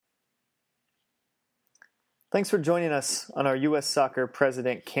Thanks for joining us on our U.S. Soccer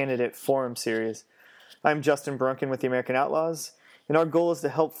President Candidate Forum series. I'm Justin Brunken with the American Outlaws, and our goal is to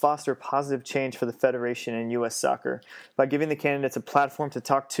help foster positive change for the Federation and U.S. Soccer by giving the candidates a platform to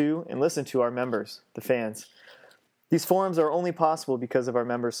talk to and listen to our members, the fans. These forums are only possible because of our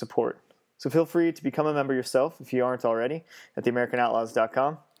members' support, so feel free to become a member yourself if you aren't already at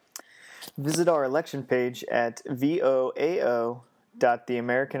theamericanoutlaws.com. Visit our election page at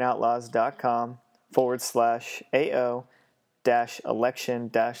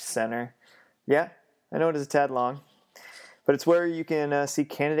voao.theamericanoutlaws.com/AO-election-center. Yeah, I know it is a tad long, but it's where you can see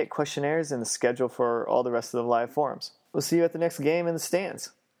candidate questionnaires and the schedule for all the rest of the live forums. We'll see you at the next game in the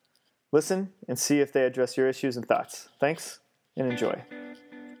stands. Listen and see if they address your issues and thoughts. Thanks, and enjoy.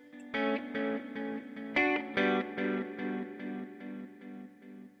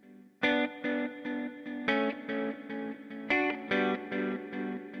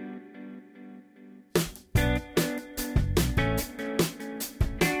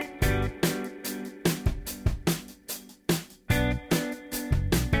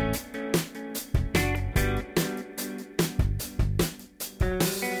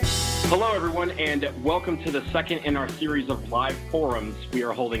 Hello, everyone, and welcome to the second in our series of live forums we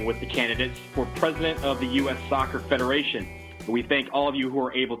are holding with the candidates for President of the U.S. Soccer Federation. We thank all of you who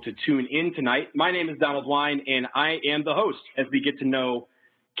are able to tune in tonight. My name is Donald Wine, and I am the host as we get to know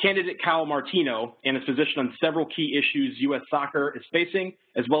candidate Kyle Martino and his position on several key issues U.S. soccer is facing,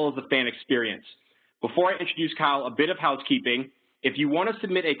 as well as the fan experience. Before I introduce Kyle, a bit of housekeeping. If you want to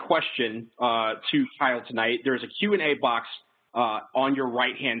submit a question to Kyle tonight, there's a Q&A box on your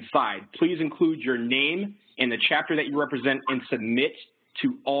right-hand side. Please include your name and the chapter that you represent and submit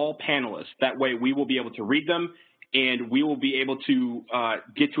to all panelists. That way we will be able to read them and we will be able to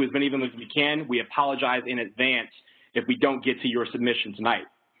get to as many of them as we can. We apologize in advance if we don't get to your submission tonight.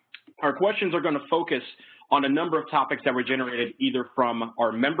 Our questions are going to focus on a number of topics that were generated either from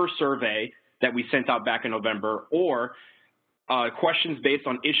our member survey that we sent out back in November or questions based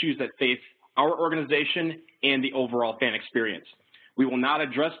on issues that face our organization and the overall fan experience. We will not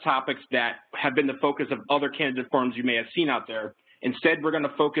address topics that have been the focus of other candidate forums you may have seen out there. Instead, we're going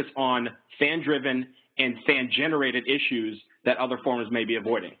to focus on fan-driven and fan-generated issues that other forums may be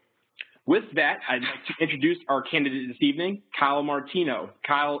avoiding. With that, I'd like to introduce our candidate this evening, Kyle Martino.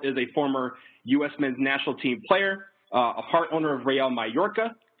 Kyle is a former U.S. men's national team player, a part owner of Real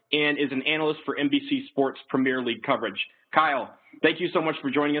Mallorca, and is an analyst for NBC Sports Premier League coverage. Kyle, thank you so much for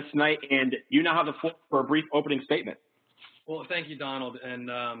joining us tonight, and you now have the floor for a brief opening statement. Well, thank you, Donald,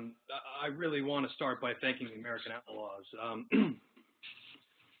 and I really want to start by thanking the American Outlaws,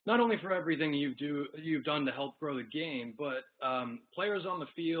 not only for everything you've done to help grow the game, but players on the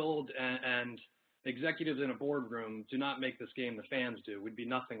field and executives in a boardroom do not make this game, the fans do. We'd be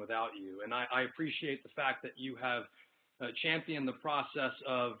nothing without you, and I appreciate the fact that you have championed the process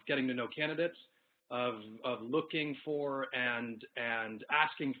of getting to know candidates, of looking for and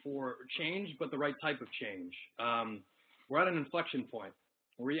asking for change, but the right type of change. We're at an inflection point.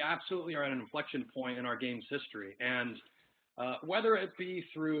 We absolutely are at an inflection point in our game's history. And whether it be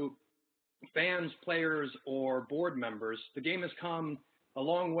through fans, players, or board members, the game has come a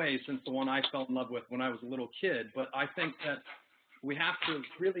long way since the one I fell in love with when I was a little kid. But I think that we have to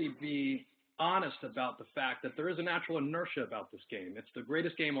really be honest about the fact that there is a natural inertia about this game. It's the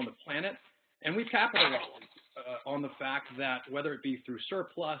greatest game on the planet. And we've capitalized on the fact that whether it be through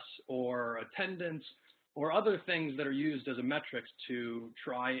surplus or attendance or other things that are used as a metric to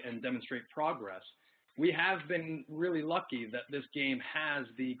try and demonstrate progress, we have been really lucky that this game has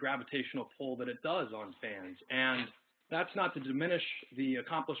the gravitational pull that it does on fans. And that's not to diminish the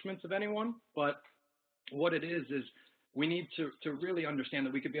accomplishments of anyone, but what it is we need to really understand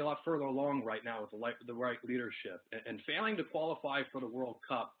that we could be a lot further along right now with the right leadership. And failing to qualify for the World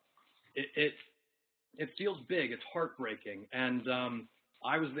Cup, it feels big. It's heartbreaking. And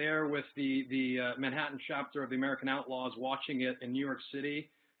I was there with the Manhattan chapter of the American Outlaws watching it in New York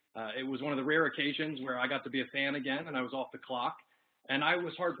City. It was one of the rare occasions where I got to be a fan again and I was off the clock. And I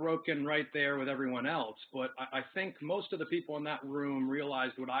was heartbroken right there with everyone else. But I think most of the people in that room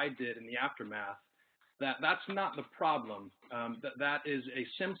realized what I did in the aftermath, that's not the problem. That is a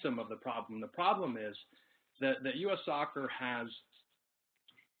symptom of the problem. The problem is that U.S. soccer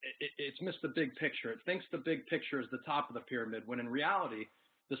it's missed the big picture. It thinks the big picture is the top of the pyramid, when in reality,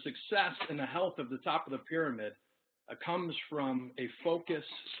 the success and the health of the top of the pyramid comes from a focus,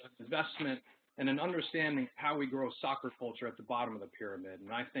 investment, and an understanding of how we grow soccer culture at the bottom of the pyramid.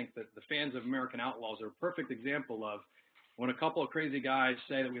 And I think that the fans of American Outlaws are a perfect example of when a couple of crazy guys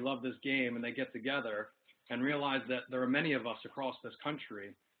say that we love this game and they get together and realize that there are many of us across this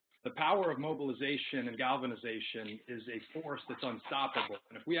country the power of mobilization and galvanization is a force that's unstoppable.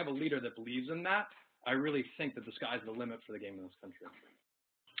 And if we have a leader that believes in that, I really think that the sky's the limit for the game in this country.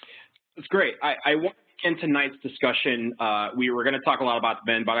 That's great. I want to begin tonight's discussion. We were going to talk a lot about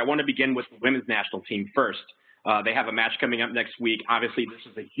the men, but I want to begin with the women's national team first. They have a match coming up next week. Obviously,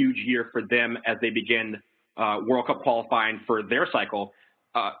 this is a huge year for them as they begin World Cup qualifying for their cycle.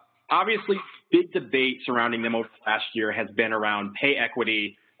 Obviously, big debate surrounding them over the last year has been around pay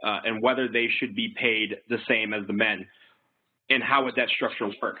equity and whether they should be paid the same as the men, and how would that structure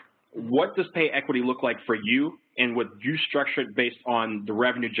work? What does pay equity look like for you, and would you structure it based on the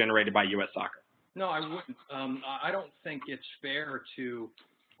revenue generated by U.S. Soccer? No, I wouldn't. I don't think it's fair to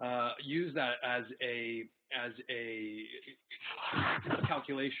use that as a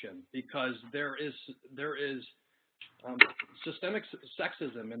calculation, because there is systemic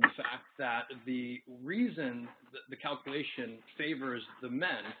sexism in the fact that the reason the calculation favors the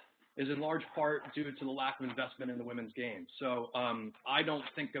men is in large part due to the lack of investment in the women's game. So I don't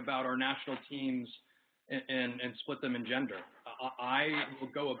think about our national teams and split them in gender. I will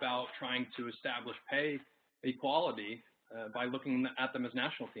go about trying to establish pay equality by looking at them as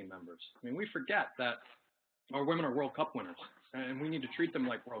national team members. I mean, we forget that our women are World Cup winners, and we need to treat them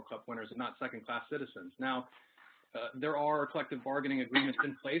like World Cup winners and not second-class citizens. Now, there are collective bargaining agreements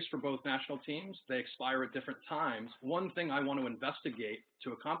in place for both national teams. They expire at different times. One thing I want to investigate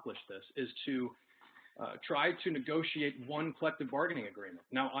to accomplish this is to try to negotiate one collective bargaining agreement.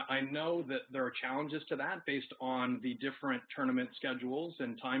 Now, I know that there are challenges to that based on the different tournament schedules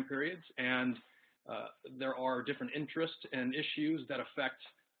and time periods, and there are different interests and issues that affect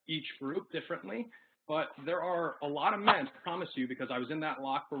each group differently. But there are a lot of men, I promise you, because I was in that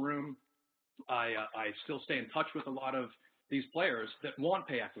locker room. I still stay in touch with a lot of these players that want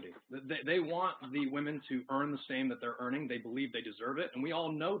pay equity. They want the women to earn the same that they're earning. They believe they deserve it, and we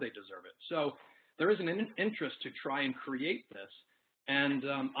all know they deserve it. So there is an interest to try and create this, and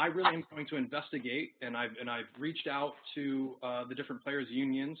I really am going to investigate, and I've reached out to the different players'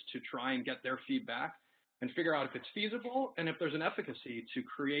 unions to try and get their feedback and figure out if it's feasible and if there's an efficacy to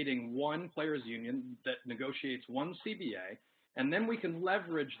creating one players' union that negotiates one CBA. And then we can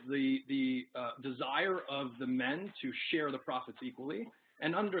leverage the desire of the men to share the profits equally,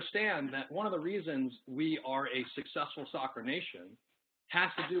 and understand that one of the reasons we are a successful soccer nation has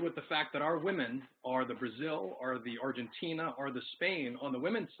to do with the fact that our women are the Brazil, are the Argentina, are the Spain on the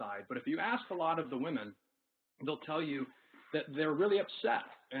women's side. But if you ask a lot of the women, they'll tell you that they're really upset.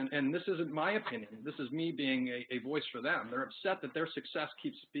 And this isn't my opinion. This is me being a voice for them. They're upset that their success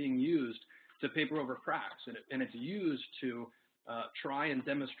keeps being used to paper over cracks, and it's used to try and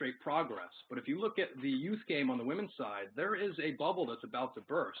demonstrate progress. But if you look at the youth game on the women's side, there is a bubble that's about to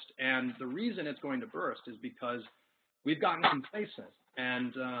burst. And the reason it's going to burst is because we've gotten complacent.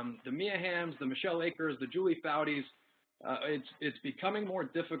 And the Mia Hamms, the Michelle Akers, the Julie Foudies, it's becoming more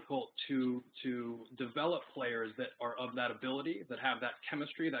difficult to develop players that are of that ability, that have that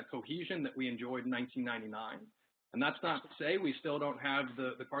chemistry, that cohesion that we enjoyed in 1999. And that's not to say we still don't have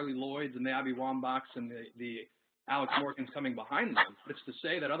the Carly Lloyds and the Abby Wambachs and the Alex Morgans coming behind them. It's to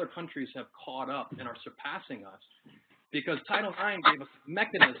say that other countries have caught up and are surpassing us, because Title IX gave us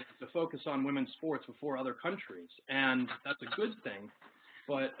mechanisms to focus on women's sports before other countries, and that's a good thing.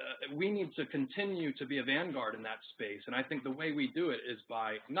 But we need to continue to be a vanguard in that space, and I think the way we do it is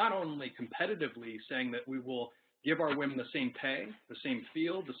by not only competitively saying that we will give our women the same pay, the same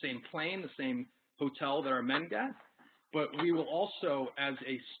field, the same plane, the same hotel that our men get, but we will also, as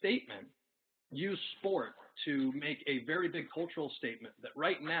a statement, use sport to make a very big cultural statement that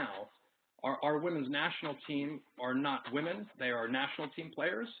right now our women's national team are not women, they are national team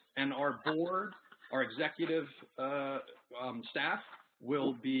players, and our board, our executive staff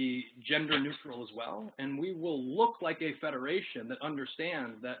will be gender neutral as well, and we will look like a federation that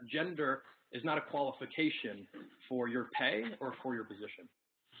understands that gender is not a qualification for your pay or for your position.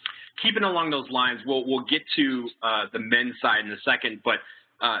 Keeping along those lines, we'll get to the men's side in a second, but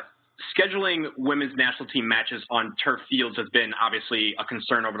scheduling women's national team matches on turf fields has been obviously a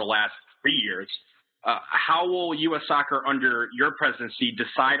concern over the last 3 years. How will U.S. Soccer, under your presidency,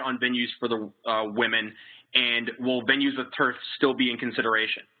 decide on venues for the women, and will venues with turf still be in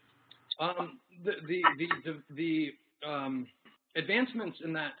consideration? The advancements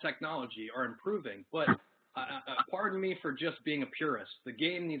in that technology are improving, but pardon me for just being a purist. The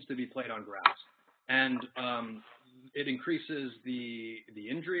game needs to be played on grass, and it increases the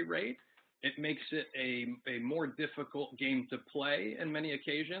injury rate. It makes it a more difficult game to play in many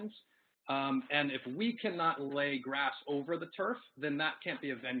occasions. And if we cannot lay grass over the turf, then that can't be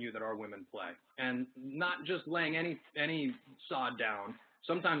a venue that our women play. And not just laying any sod down,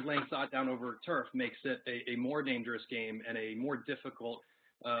 sometimes laying sod down over turf makes it a more dangerous game and a more difficult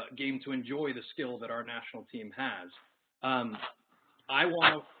game to enjoy the skill that our national team has. I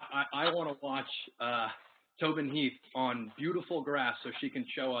want to watch Tobin Heath on beautiful grass so she can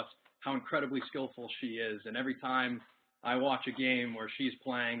show us how incredibly skillful she is. And every time I watch a game where she's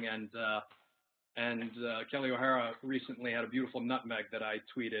playing, and Kelly O'Hara recently had a beautiful nutmeg that I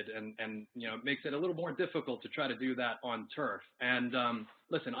tweeted, and it makes it a little more difficult to try to do that on turf. And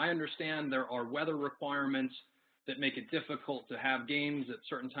listen, I understand there are weather requirements that make it difficult to have games at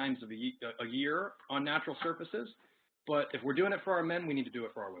certain times of a year on natural surfaces. But if we're doing it for our men, we need to do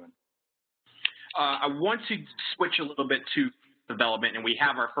it for our women. I want to switch a little bit to development, and we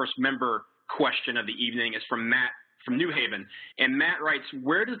have our first member question of the evening. It's from Matt from New Haven. And Matt writes,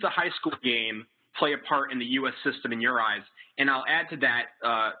 where does the high school game play a part in the U.S. system in your eyes? And I'll add to that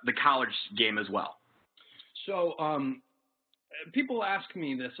the college game as well. So people ask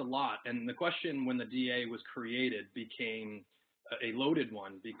me this a lot, and the question when the DA was created became a loaded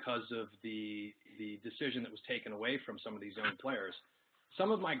one because of the decision that was taken away from some of these young players.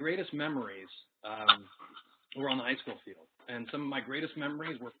 Some of my greatest memories were on the high school field, and some of my greatest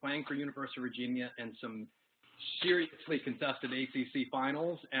memories were playing for University of Virginia in some seriously contested ACC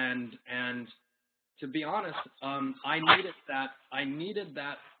finals, and to be honest, I needed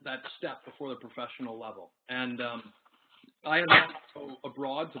that step before the professional level, and I had to go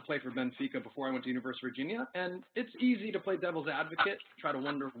abroad to play for Benfica before I went to University of Virginia, and it's easy to play devil's advocate, try to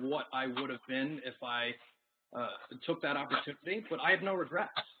wonder what I would have been if I took that opportunity, but I have no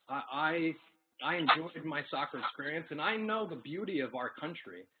regrets. I enjoyed my soccer experience, and I know the beauty of our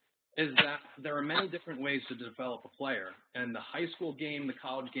country is that there are many different ways to develop a player, and the high school game, the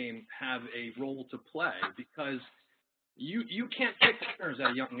college game have a role to play because you can't pick winners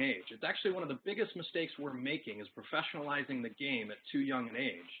at a young age. It's actually one of the biggest mistakes we're making is professionalizing the game at too young an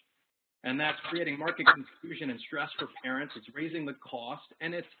age. And that's creating market confusion and stress for parents. It's raising the cost,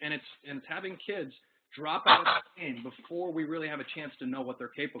 and it's having kids drop out of the game before we really have a chance to know what they're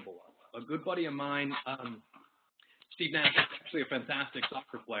capable of. A good buddy of mine, Steve Nash, is actually a fantastic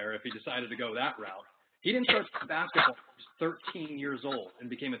soccer player if he decided to go that route. He didn't start basketball when he was 13 years old and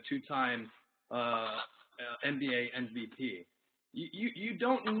became a two-time NBA MVP. You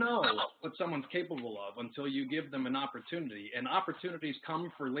don't know what someone's capable of until you give them an opportunity. And opportunities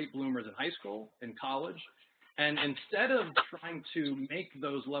come for late bloomers in high school, in college. And instead of trying to make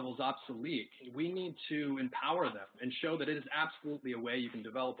those levels obsolete, we need to empower them and show that it is absolutely a way you can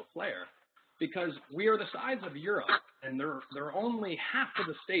develop a player. Because we are the size of Europe, and there are only half of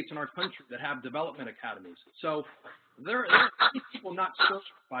the states in our country that have development academies. So there are many people not served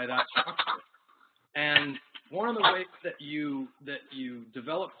by that structure. And one of the ways that you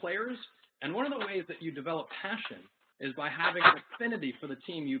develop players, and one of the ways that you develop passion, is by having an affinity for the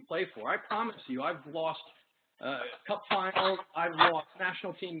team you play for. I promise you, I've lost cup finals, I've lost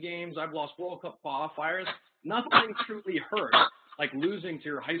national team games, I've lost World Cup qualifiers. Nothing truly hurts like losing to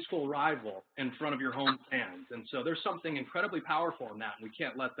your high school rival in front of your home fans. And so there's something incredibly powerful in that, and we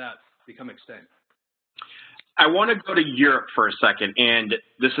can't let that become extinct. I want to go to Europe for a second, and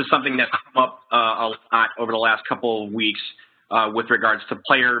this is something that's come up a lot over the last couple of weeks with regards to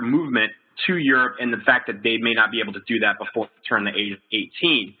player movement to Europe and the fact that they may not be able to do that before they turn the age of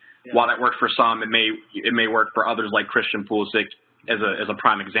 18. Yeah. While that worked for some, it may work for others like Christian Pulisic as a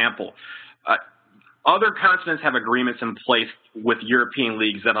prime example. Other continents have agreements in place with European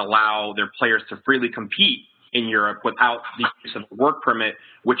leagues that allow their players to freely compete in Europe without the use of a work permit,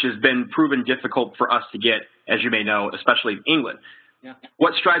 which has been proven difficult for us to get, as you may know, especially in England. Yeah.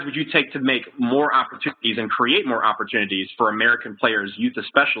 What strides would you take to make more opportunities and create more opportunities for American players, youth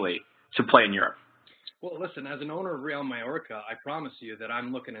especially, to play in Europe? Well, listen, as an owner of Real Mallorca, I promise you that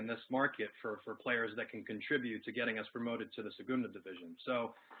I'm looking in this market for players that can contribute to getting us promoted to the Segunda Division.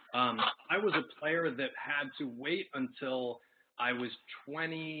 So I was a player that had to wait until I was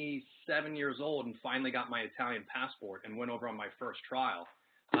 27 years old and finally got my Italian passport and went over on my first trial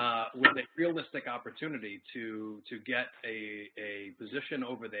with a realistic opportunity to get a position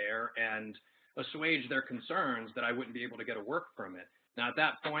over there and assuage their concerns that I wouldn't be able to get a work permit. Now, at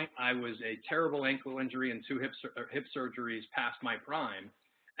that point, I was a terrible ankle injury and 2 hip surgeries past my prime,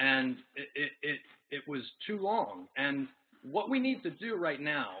 and it was too long. And what we need to do right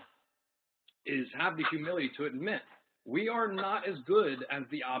now is have the humility to admit we are not as good as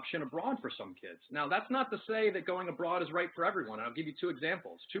the option abroad for some kids. Now, that's not to say that going abroad is right for everyone. I'll give you 2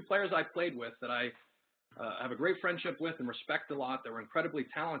 examples. 2 players I played with that I have a great friendship with and respect a lot that were incredibly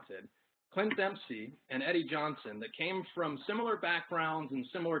talented, Clint Dempsey and Eddie Johnson, that came from similar backgrounds and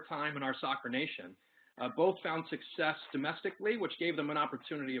similar time in our soccer nation. Both found success domestically, which gave them an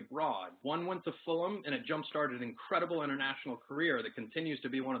opportunity abroad. One went to Fulham, and it jump-started an incredible international career that continues to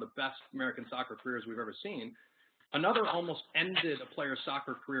be one of the best American soccer careers we've ever seen. Another almost ended a player's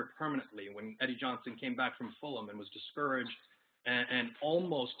soccer career permanently when Eddie Johnson came back from Fulham and was discouraged and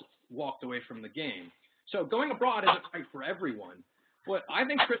almost walked away from the game. So going abroad isn't right for everyone. But I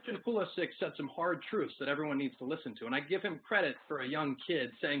think Christian Pulisic said some hard truths that everyone needs to listen to, and I give him credit for a young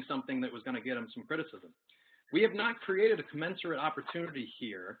kid saying something that was going to get him some criticism. We have not created a commensurate opportunity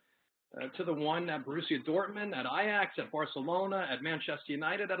here to the one at Borussia Dortmund, at Ajax, at Barcelona, at Manchester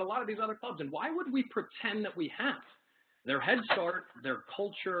United, at a lot of these other clubs. And why would we pretend that we have? Their head start, their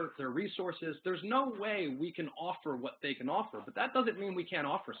culture, their resources, there's no way we can offer what they can offer, but that doesn't mean we can't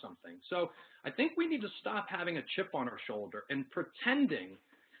offer something. So I think we need to stop having a chip on our shoulder and pretending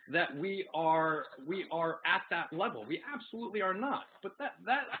that we are at that level. We absolutely are not, but that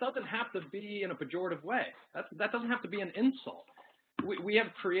doesn't have to be in a pejorative way. That doesn't have to be an insult. We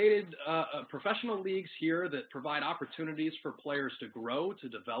have created professional leagues here that provide opportunities for players to grow, to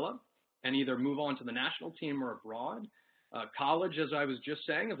develop, and either move on to the national team or abroad. College, as I was just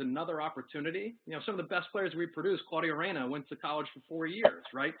saying, is another opportunity. You know, some of the best players we produce, Claudio Reyna, went to college for 4 years,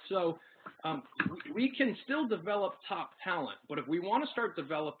 right? So we can still develop top talent, but if we want to start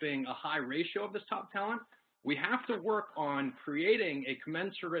developing a high ratio of this top talent, we have to work on creating a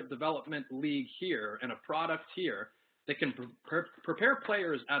commensurate development league here and a product here that can prepare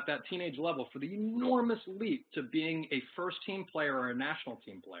players at that teenage level for the enormous leap to being a first-team player or a national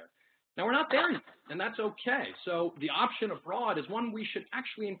team player. Now, we're not there yet, and that's okay. So the option abroad is one we should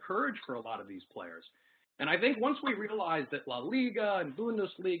actually encourage for a lot of these players. And I think once we realize that La Liga and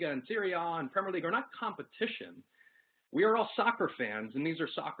Bundesliga and Serie A and Premier League are not competition, we are all soccer fans, and these are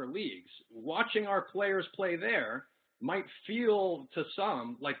soccer leagues. Watching our players play there might feel to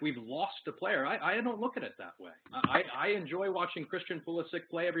some like we've lost a player. I don't look at it that way. I enjoy watching Christian Pulisic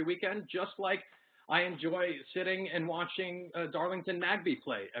play every weekend, just like I enjoy sitting and watching Darlington Nagbe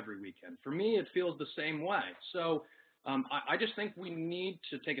play every weekend. For me, it feels the same way. So I just think we need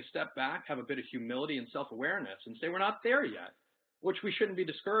to take a step back, have a bit of humility and self-awareness, and say we're not there yet, which we shouldn't be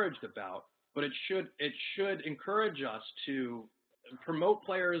discouraged about. But it should encourage us to promote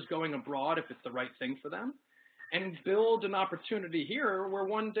players going abroad if it's the right thing for them, and build an opportunity here where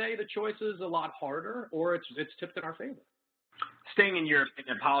one day the choice is a lot harder or it's tipped in our favor. Staying in Europe,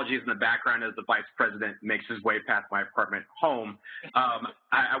 and apologies in the background as the vice president makes his way past my apartment home.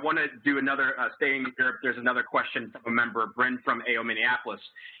 I want to do another, staying in Europe, there's another question from a member, Bryn from AO Minneapolis.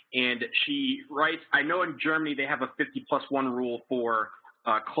 And she writes, I know in Germany they have a 50+1 rule for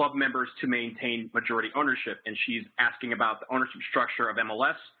club members to maintain majority ownership. And she's asking about the ownership structure of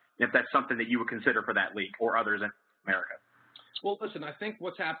MLS, and if that's something that you would consider for that league or others in America. Well, listen, I think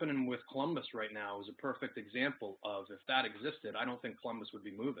what's happening with Columbus right now is a perfect example of if that existed, I don't think Columbus would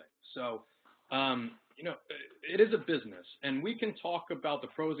be moving. So, you know, it is a business, and we can talk about the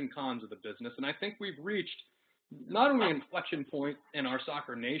pros and cons of the business. And I think we've reached not only an inflection point in our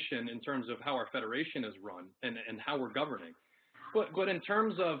soccer nation in terms of how our federation is run and how we're governing, but in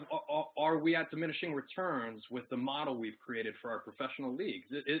terms of are we at diminishing returns with the model we've created for our professional leagues?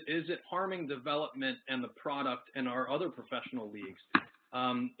 Is it harming development and the product in our other professional leagues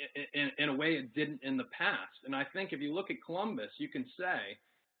in a way it didn't in the past? And I think if you look at Columbus, you can say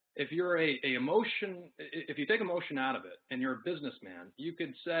if you're if you take emotion out of it and you're a businessman, you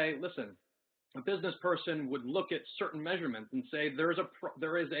could say, listen, a business person would look at certain measurements and say there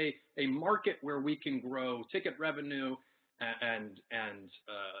is a market where we can grow ticket revenue and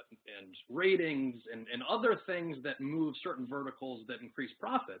ratings and other things that move certain verticals that increase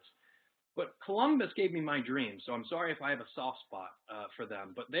profits. But Columbus gave me my dream, so I'm sorry if I have a soft spot for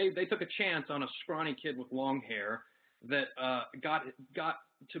them. But they took a chance on a scrawny kid with long hair that got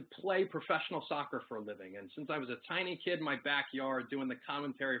to play professional soccer for a living. And since I was a tiny kid in my backyard doing the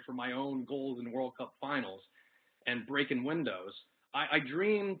commentary for my own goals in World Cup finals and breaking windows, I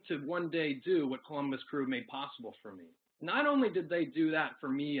dreamed to one day do what Columbus Crew made possible for me. Not only did they do that for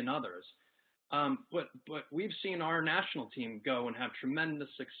me and others, but we've seen our national team go and have tremendous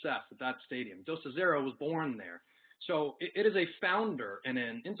success at that stadium. Dos Zero was born there. So it is a founder and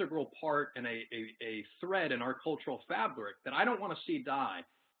an integral part and a thread in our cultural fabric that I don't want to see die.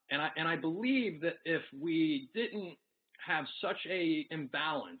 And I believe that if we didn't have such a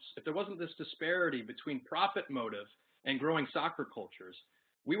imbalance, if there wasn't this disparity between profit motive and growing soccer cultures,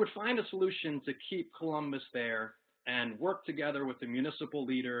 we would find a solution to keep Columbus there and work together with the municipal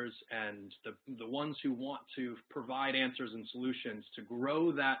leaders and the ones who want to provide answers and solutions to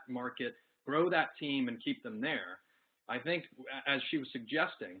grow that market, grow that team, and keep them there. I think, as she was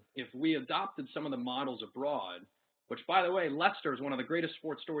suggesting, if we adopted some of the models abroad, which, by the way, Leicester is one of the greatest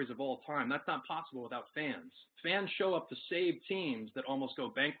sports stories of all time. That's not possible without fans. Fans show up to save teams that almost go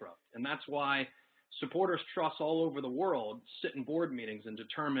bankrupt. And that's why supporters trusts all over the world sit in board meetings and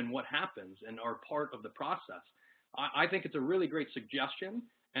determine what happens and are part of the process. I think it's a really great suggestion,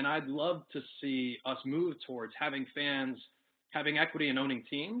 and I'd love to see us move towards having fans having equity and owning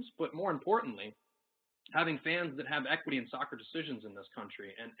teams, but more importantly, having fans that have equity in soccer decisions in this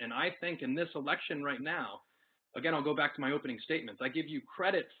country. And I think in this election right now, again, I'll go back to my opening statements. I give you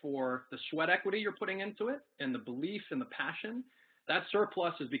credit for the sweat equity you're putting into it and the belief and the passion. That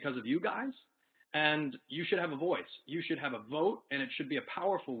surplus is because of you guys, and you should have a voice. You should have a vote, and it should be a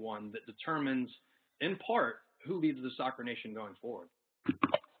powerful one that determines, in part, who leads the soccer nation going forward.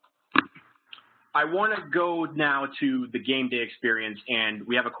 I want to go now to the game day experience, and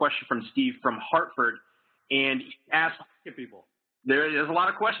we have a question from Steve from Hartford, and he asked people. There's a lot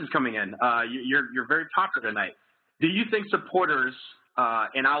of questions coming in. You're very popular tonight. Do you think supporters,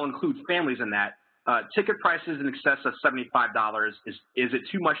 and I'll include families in that, ticket prices in excess of $75, is it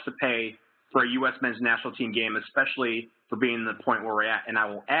too much to pay for a U.S. men's national team game, especially for being the point where we're at? And I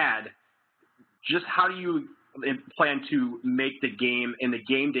will add, just how do you plan to make the game and the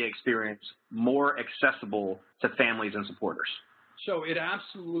game day experience more accessible to families and supporters? So it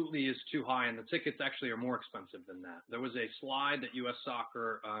absolutely is too high, and the tickets actually are more expensive than that. There was a slide that U.S.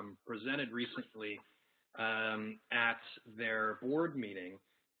 Soccer presented recently at their board meeting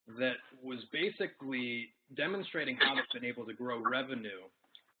that was basically demonstrating how they've been able to grow revenue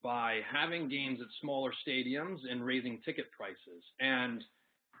by having games at smaller stadiums and raising ticket prices. And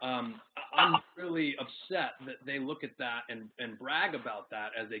I'm really upset that they look at that and brag about that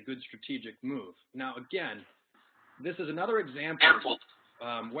as a good strategic move. Now, again, this is another example,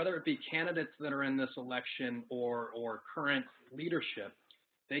 whether it be candidates that are in this election or current leadership,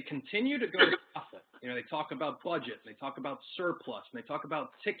 they continue to go to profit. You know, they talk about budget, they talk about surplus, and they talk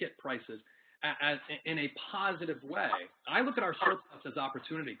about ticket prices in a positive way. I look at our surplus as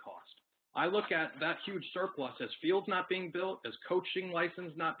opportunity cost. I look at that huge surplus as fields not being built, as coaching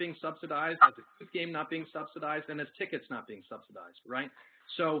license not being subsidized, as a youth game not being subsidized, and as tickets not being subsidized, right?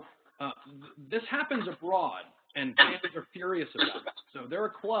 So this happens abroad, and fans are furious about it. So there are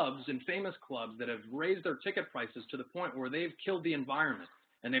clubs and famous clubs that have raised their ticket prices to the point where they've killed the environment,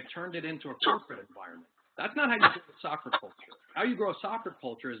 and they've turned it into a corporate environment. That's not how you grow a soccer culture. How you grow a soccer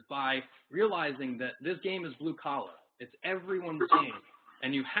culture is by realizing that this game is blue collar. It's everyone's game.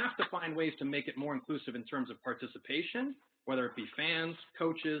 And you have to find ways to make it more inclusive in terms of participation, whether it be fans,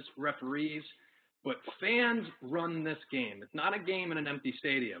 coaches, referees. But fans run this game. It's not a game in an empty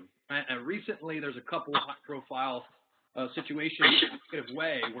stadium. Recently, there's a couple of high-profile situations in a negative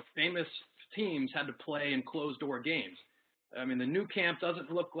way where famous teams had to play in closed-door games. I mean, the new camp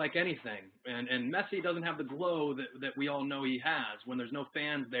doesn't look like anything, and Messi doesn't have the glow that we all know he has when there's no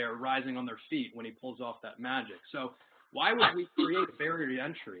fans there rising on their feet when he pulls off that magic. So why would we create a barrier to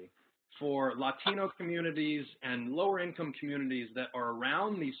entry for Latino communities and lower-income communities that are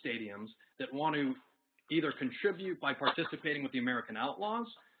around these stadiums that want to either contribute by participating with the American Outlaws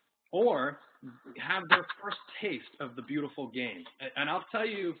or have their first taste of the beautiful game? And I'll tell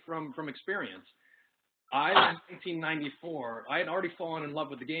you from experience, in 1994, I had already fallen in love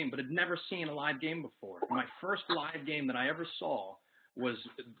with the game, but had never seen a live game before. My first live game that I ever saw was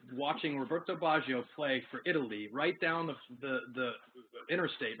watching Roberto Baggio play for Italy right down the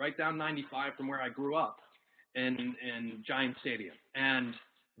interstate, right down 95 from where I grew up in Giant Stadium. And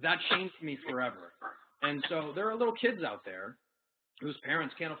that changed me forever. And so there are little kids out there whose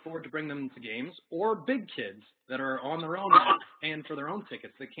parents can't afford to bring them to games, or big kids that are on their own paying for their own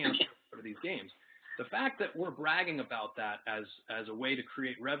tickets that can't afford to these games. The fact that we're bragging about that as a way to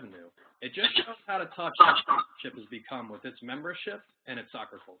create revenue, it just shows how to touch how membership has become with its membership and its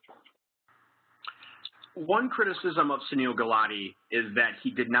soccer culture. One criticism of Sunil Gulati is that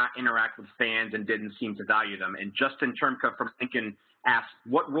he did not interact with fans and didn't seem to value them. And Justin Turnka from Lincoln asked,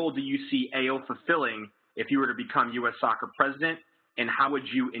 what role do you see AO fulfilling if you were to become U.S. Soccer president, and how would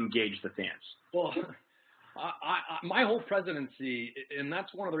you engage the fans? Well, my whole presidency, and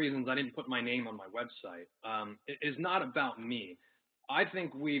that's one of the reasons I didn't put my name on my website, is not about me. I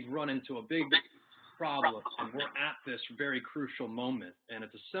think we've run into a big problem, and we're at this very crucial moment, and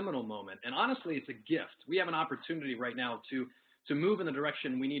it's a seminal moment. And honestly, it's a gift. We have an opportunity right now to move in the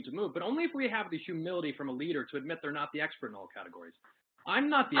direction we need to move, but only if we have the humility from a leader to admit they're not the expert in all categories. I'm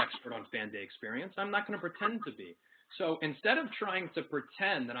not the expert on fan day experience. I'm not going to pretend to be. So instead of trying to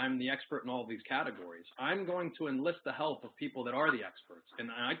pretend that I'm the expert in all of these categories, I'm going to enlist the help of people that are the experts.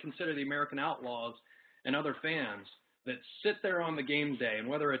 And I consider the American Outlaws and other fans that sit there on the game day, and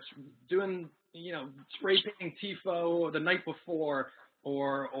whether it's doing, spray painting tifo the night before,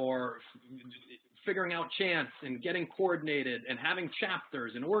 or figuring out chants and getting coordinated and having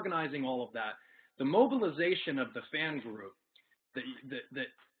chapters and organizing all of that, the mobilization of the fan group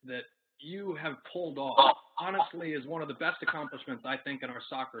that you have pulled off, honestly, is one of the best accomplishments, I think, in our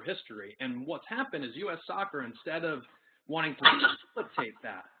soccer history. And what's happened is U.S. Soccer, instead of wanting to facilitate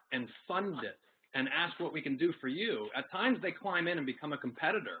that and fund it and ask what we can do for you, at times they climb in and become a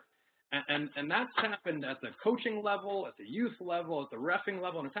competitor. And that's happened at the coaching level, at the youth level, at the reffing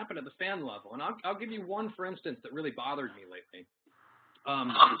level, and it's happened at the fan level. And I'll give you one, for instance, that really bothered me lately.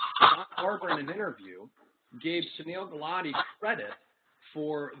 John Barber, in an interview, gave Sunil Gulati credit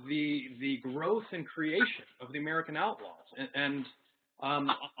for the growth and creation of the American Outlaws. And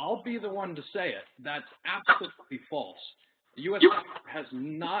I'll be the one to say it. That's absolutely false. The U.S. has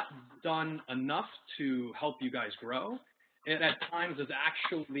not done enough to help you guys grow. It at times has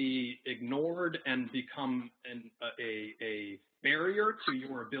actually ignored and become a barrier to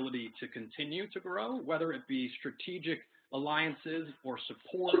your ability to continue to grow, whether it be strategic alliances or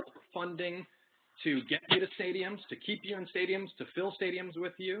support or funding to get you to stadiums, to keep you in stadiums, to fill stadiums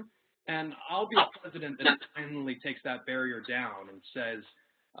with you. And I'll be a president that finally takes that barrier down and says,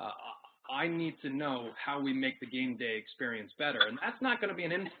 I need to know how we make the game day experience better. And that's not going to be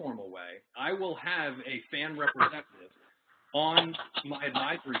an informal way. I will have a fan representative on my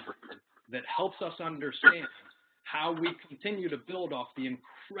advisory board that helps us understand how we continue to build off the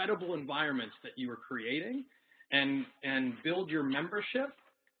incredible environments that you are creating and build your membership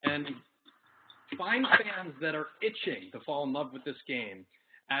and find fans that are itching to fall in love with this game.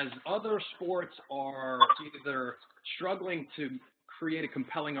 As other sports are either struggling to create a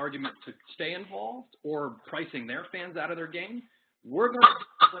compelling argument to stay involved or pricing their fans out of their game, we're going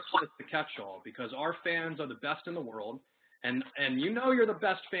to switch this to catch-all because our fans are the best in the world. And you're the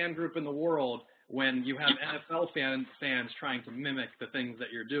best fan group in the world when you have NFL fans trying to mimic the things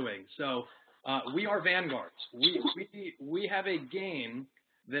that you're doing. So we are vanguards. We have a game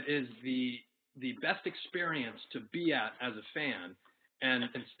that is the best experience to be at as a fan. And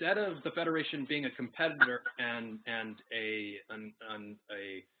instead of the Federation being a competitor and a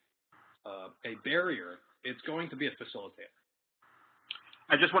barrier, it's going to be a facilitator.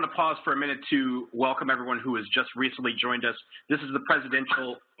 I just want to pause for a minute to welcome everyone who has just recently joined us. This is the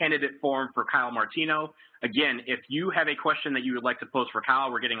Presidential Candidate Forum for Kyle Martino. Again, if you have a question that you would like to pose for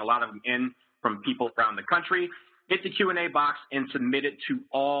Kyle, we're getting a lot of them in from people around the country. Hit the Q&A box and submit it to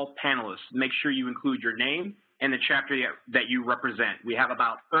all panelists. Make sure you include your name and the chapter that you represent. We have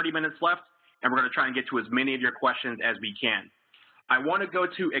about 30 minutes left, and we're going to try and get to as many of your questions as we can. I want to go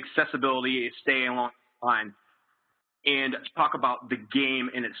to accessibility, stay along the line, and talk about the game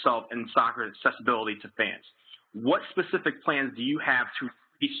in itself and soccer accessibility to fans. What specific plans do you have to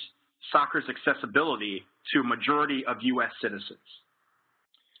increase soccer's accessibility to a majority of U.S. citizens?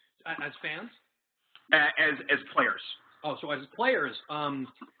 As fans? As players. Oh, so as players,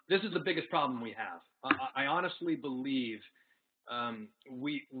 this is the biggest problem we have. I honestly believe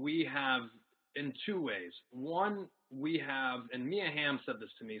we have in two ways. One, we have, and Mia Hamm said this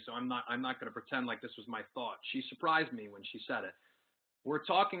to me, so I'm not going to pretend like this was my thought. She surprised me when she said it. We're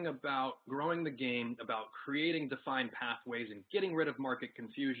talking about growing the game, about creating defined pathways and getting rid of market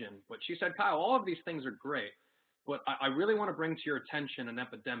confusion. But she said, Kyle, all of these things are great, but I really want to bring to your attention an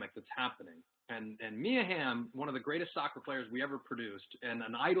epidemic that's happening. And Mia Hamm, one of the greatest soccer players we ever produced, and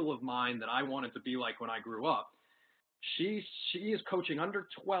an idol of mine that I wanted to be like when I grew up, she is coaching under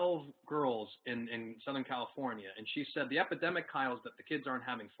 12 girls in Southern California, and she said the epidemic, Kyle, is that the kids aren't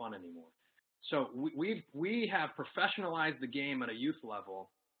having fun anymore. So we have professionalized the game at a youth level,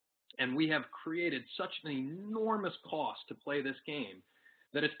 and we have created such an enormous cost to play this game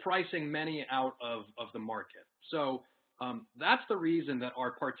that it's pricing many out of the market. So that's the reason that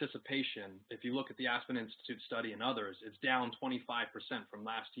our participation, if you look at the Aspen Institute study and others, it's down 25% from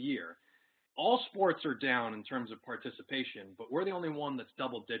last year. All sports are down in terms of participation, but we're the only one that's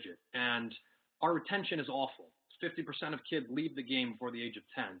double digit. And our retention is awful. 50% of kids leave the game before the age of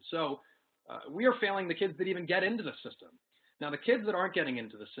 10. So we are failing the kids that even get into the system. Now, the kids that aren't getting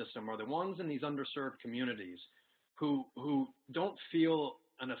into the system are the ones in these underserved communities who don't feel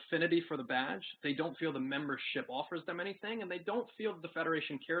an affinity for the badge. They don't feel the membership offers them anything, and they don't feel that the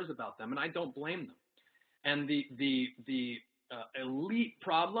Federation cares about them, and I don't blame them. And the elite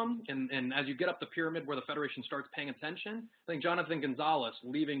problem, and as you get up the pyramid where the Federation starts paying attention, I think Jonathan Gonzalez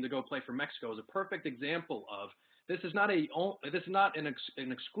leaving to go play for Mexico is a perfect example of this is not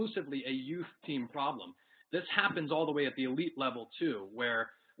an exclusively a youth team problem. This happens all the way at the elite level too, where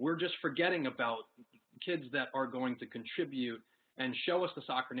we're just forgetting about kids that are going to contribute and show us the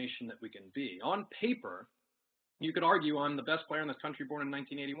soccer nation that we can be. On paper, you could argue I'm the best player in this country born in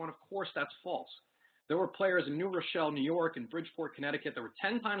 1981. Of course, that's false. There were players in New Rochelle, New York, and Bridgeport, Connecticut that were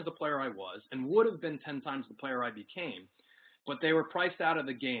 10 times the player I was and would have been 10 times the player I became, but they were priced out of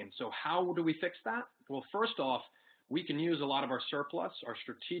the game. So how do we fix that? Well, first off, we can use a lot of our surplus, our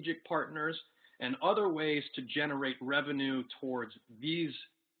strategic partners, and other ways to generate revenue towards these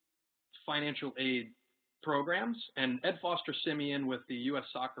financial aid programs. And Ed Foster Simeon with the U.S.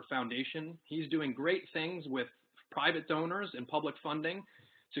 Soccer Foundation, he's doing great things with private donors and public funding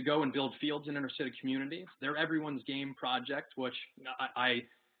to go and build fields in inner city communities. Their Everyone's Game project, which I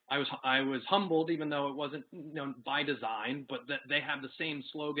was humbled, even though it wasn't by design, but that they have the same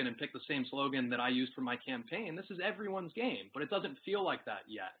slogan and picked the same slogan that I used for my campaign. This is everyone's game, but it doesn't feel like that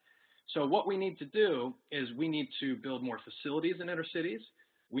yet. So what we need to do is we need to build more facilities in inner cities.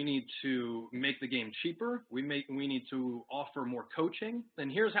 We need to make the game cheaper. We need to offer more coaching.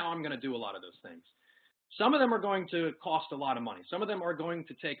 And here's how I'm going to do a lot of those things. Some of them are going to cost a lot of money. Some of them are going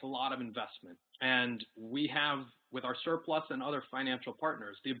to take a lot of investment. And we have, with our surplus and other financial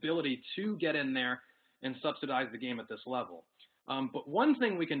partners, the ability to get in there and subsidize the game at this level. But one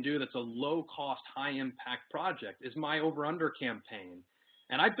thing we can do that's a low-cost, high-impact project is my over-under campaign.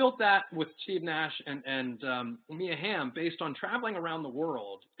 And I built that with Steve Nash and Mia Hamm based on traveling around the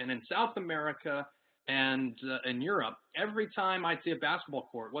world. And in South America and in Europe, every time I'd see a basketball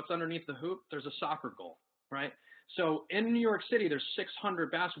court, what's underneath the hoop? There's a soccer goal, right? So in New York City, there's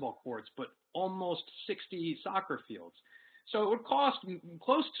 600 basketball courts, but almost 60 soccer fields. So it would cost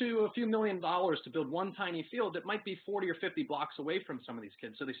close to a few $1 million to build one tiny field that might be 40 or 50 blocks away from some of these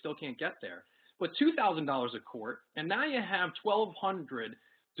kids, so they still can't get there. But $2,000 a court, and now you have 1,200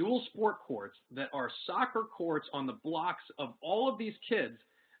 dual sport courts that are soccer courts on the blocks of all of these kids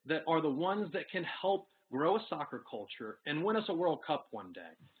that are the ones that can help grow a soccer culture and win us a World Cup one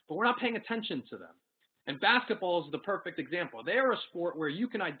day. But we're not paying attention to them. And basketball is the perfect example. They are a sport where you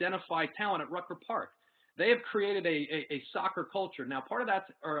can identify talent at Rucker Park. They have created a soccer culture. Now, part of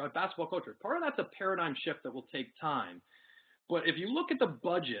that's, or a basketball culture, part of that's a paradigm shift that will take time. But if you look at the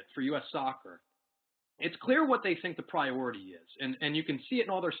budget for U.S. soccer, it's clear what they think the priority is. And you can see it in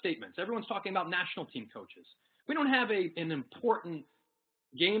all their statements. Everyone's talking about national team coaches. We don't have an important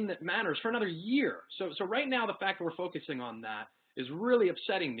game that matters for another year. So right now, the fact that we're focusing on that is really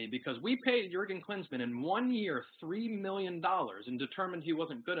upsetting me because we paid Jurgen Klinsmann in 1 year $3 million and determined he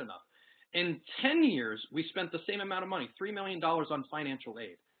wasn't good enough. In 10 years, we spent the same amount of money, $3 million on financial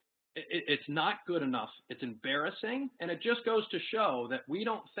aid. It's not good enough. It's embarrassing. And it just goes to show that we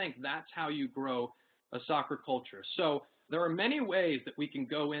don't think that's how you grow a soccer culture. So there are many ways that we can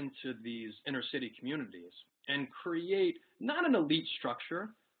go into these inner city communities and create not an elite structure,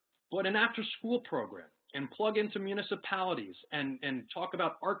 but an after-school program and plug into municipalities and talk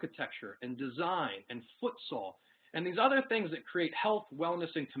about architecture and design and futsal and these other things that create health,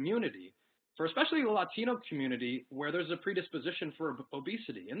 wellness, and community for especially the Latino community where there's a predisposition for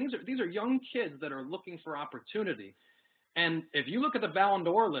obesity. And these are young kids that are looking for opportunity. And if you look at the Ballon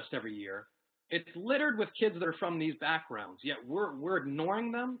d'Or list every year, it's littered with kids that are from these backgrounds, yet we're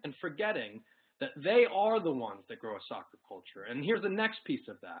ignoring them and forgetting that they are the ones that grow a soccer culture. And here's the next piece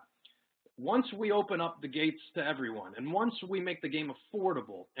of that. Once we open up the gates to everyone, and once we make the game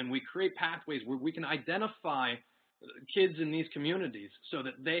affordable, and we create pathways where we can identify kids in these communities so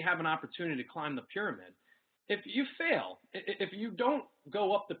that they have an opportunity to climb the pyramid, if you fail, if you don't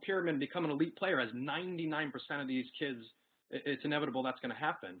go up the pyramid and become an elite player, as 99% of these kids, it's inevitable that's going to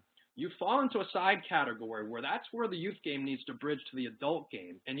happen, you fall into a side category where that's where the youth game needs to bridge to the adult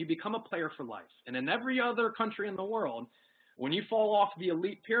game, and you become a player for life. And in every other country in the world, when you fall off the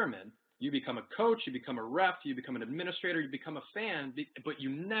elite pyramid, you become a coach, you become a ref, you become an administrator, you become a fan, but you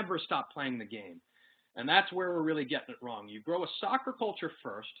never stop playing the game. And that's where we're really getting it wrong. You grow a soccer culture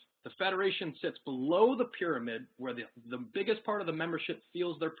first. The federation sits below the pyramid where the biggest part of the membership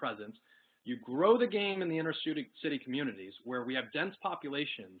feels their presence. You grow the game in the inner city communities where we have dense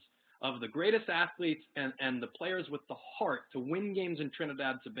populations of the greatest athletes and the players with the heart to win games in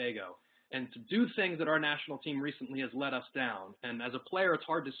Trinidad and Tobago and to do things that our national team recently has let us down. And as a player, it's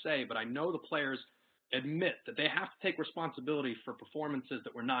hard to say, but I know the players admit that they have to take responsibility for performances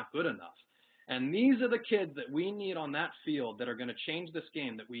that were not good enough. And these are the kids that we need on that field that are going to change this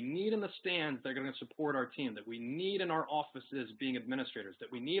game, that we need in the stands that are going to support our team, that we need in our offices being administrators,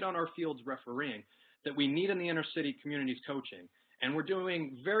 that we need on our fields refereeing, that we need in the inner city communities coaching. And we're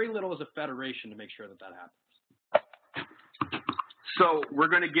doing very little as a federation to make sure that that happens. So we're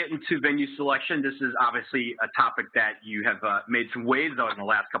going to get into venue selection. This is obviously a topic that you have made some waves on in the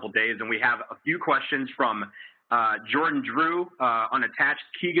last couple of days, and we have a few questions from Jordan Drew, unattached,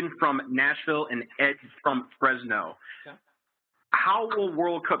 Keegan from Nashville, and Ed from Fresno. Okay. How will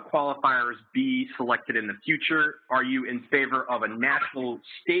World Cup qualifiers be selected in the future? Are you in favor of a national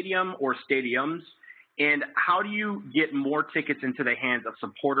stadium or stadiums? And how do you get more tickets into the hands of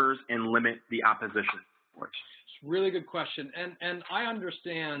supporters and limit the opposition? Really good question, and I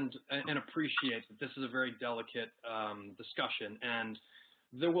understand and appreciate that this is a very delicate discussion, and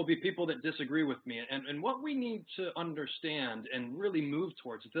there will be people that disagree with me. And what we need to understand and really move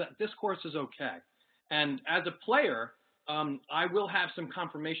towards is that discourse is okay. And as a player, I will have some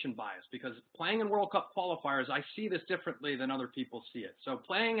confirmation bias because playing in World Cup qualifiers, I see this differently than other people see it. So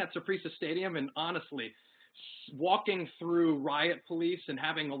playing at Saprissa Stadium and honestly walking through riot police and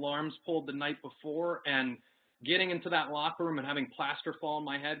having alarms pulled the night before and getting into that locker room and having plaster fall on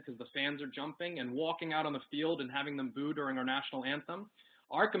my head because the fans are jumping and walking out on the field and having them boo during our national anthem.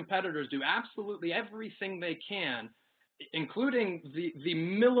 Our competitors do absolutely everything they can, including the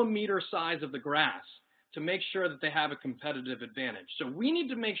millimeter size of the grass, to make sure that they have a competitive advantage. So we need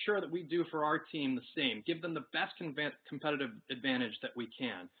to make sure that we do for our team the same, give them the best competitive advantage that we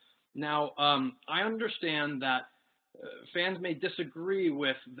can. Now, I understand that fans may disagree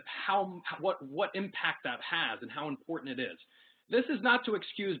with what impact that has and how important it is. This is not to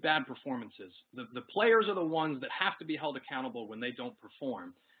excuse bad performances. The players are the ones that have to be held accountable when they don't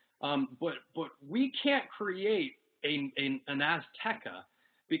perform. But we can't create an Azteca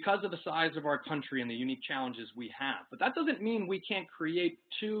because of the size of our country and the unique challenges we have. But that doesn't mean we can't create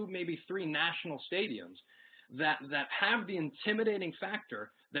 2, maybe 3 national stadiums that have the intimidating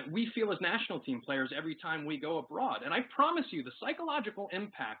factor that we feel as national team players every time we go abroad. And I promise you, the psychological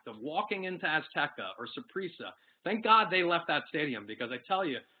impact of walking into Azteca or Saprissa, thank God they left that stadium, because I tell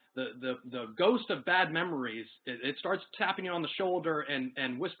you, the ghost of bad memories, it starts tapping you on the shoulder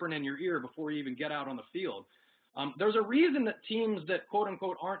and whispering in your ear before you even get out on the field. There's a reason that teams that, quote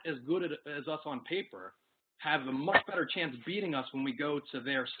unquote, aren't as good as us on paper have a much better chance beating us when we go to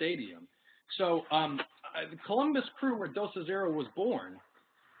their stadium. So the Columbus Crew, where Dos a Zero was born,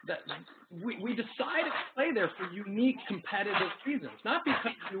 that we decided to play there for unique competitive reasons, not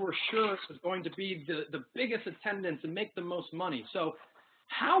because we were sure it was going to be the biggest attendance and make the most money. So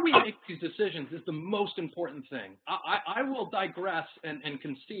how we make these decisions is the most important thing. I will digress and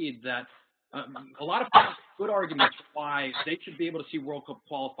concede that a lot of people have good arguments for why they should be able to see World Cup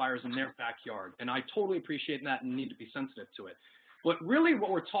qualifiers in their backyard, and I totally appreciate that and need to be sensitive to it. But really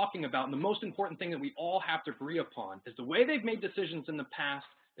what we're talking about, and the most important thing that we all have to agree upon, is the way they've made decisions in the past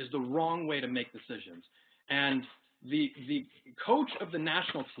is the wrong way to make decisions. And the coach of the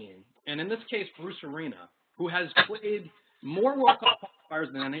national team, and in this case Bruce Arena, who has played more World Cup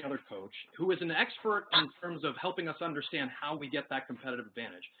qualifiers than any other coach, who is an expert in terms of helping us understand how we get that competitive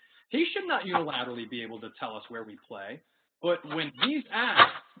advantage, he should not unilaterally be able to tell us where we play. But when he's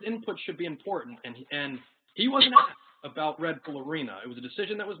asked, input should be important, and he wasn't asked about Red Bull Arena. It was a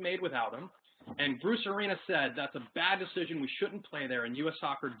decision that was made without him. And Bruce Arena said that's a bad decision, we shouldn't play there, and U.S.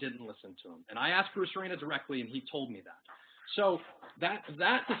 Soccer didn't listen to him. And I asked Bruce Arena directly, and he told me that. So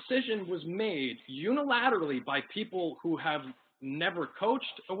that decision was made unilaterally by people who have never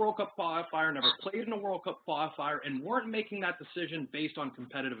coached a World Cup qualifier, never played in a World Cup qualifier, and weren't making that decision based on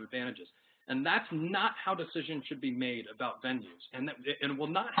competitive advantages. And that's not how decisions should be made about venues, and it will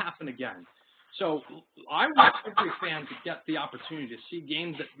not happen again. So I want every fan to get the opportunity to see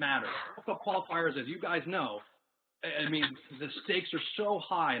games that matter. World Cup qualifiers, as you guys know, I mean, the stakes are so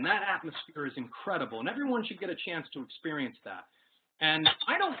high, and that atmosphere is incredible, and everyone should get a chance to experience that. And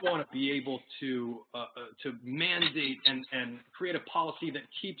I don't want to be able to mandate and create a policy that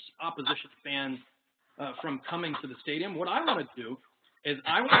keeps opposition fans from coming to the stadium. What I want to do is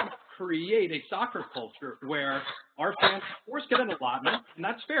I want to create a soccer culture where our fans, of course, get an allotment, and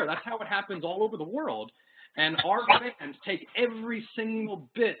that's fair. That's how it happens all over the world. And our fans take every single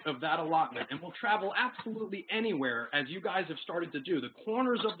bit of that allotment and will travel absolutely anywhere, as you guys have started to do, the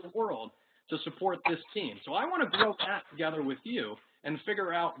corners of the world, to support this team. So I want to grow that together with you and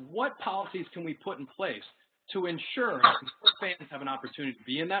figure out what policies can we put in place to ensure that fans have an opportunity to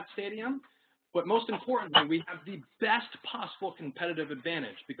be in that stadium. But most importantly, we have the best possible competitive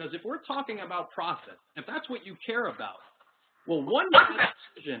advantage. Because if we're talking about profit, if that's what you care about, well, one bad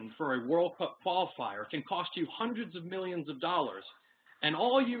decision for a World Cup qualifier can cost you hundreds of millions of dollars. And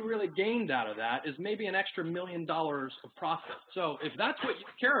all you really gained out of that is maybe an extra $1 million of profit. So if that's what you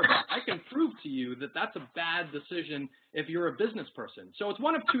care about, I can prove to you that that's a bad decision if you're a business person. So it's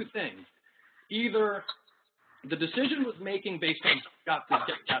one of two things. Either the decision was making based on got to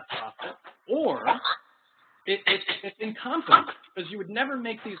get that profit, or it's incompetence, because you would never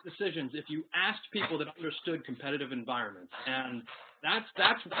make these decisions if you asked people that understood competitive environments. And that's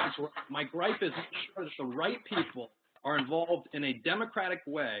my gripe is make sure that the right people are involved in a democratic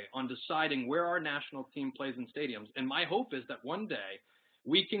way on deciding where our national team plays in stadiums. And my hope is that one day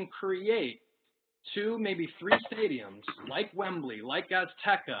we can create 2, maybe 3 stadiums like Wembley, like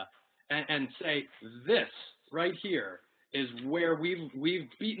Azteca, and say this right here is where we've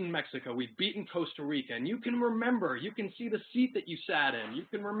beaten Mexico, we've beaten Costa Rica, and you can remember, you can see the seat that you sat in, you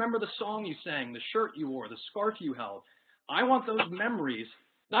can remember the song you sang, the shirt you wore, the scarf you held. I want those memories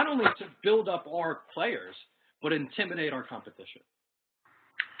not only to build up our players, but intimidate our competition.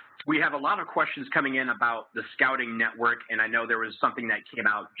 We have a lot of questions coming in about the scouting network, and I know there was something that came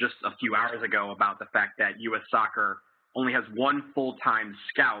out just a few hours ago about the fact that U.S. Soccer only has 1 full-time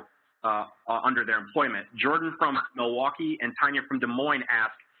scout under their employment. Jordan from Milwaukee and Tanya from Des Moines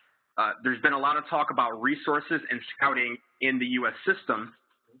ask, there's been a lot of talk about resources and scouting in the U.S. system.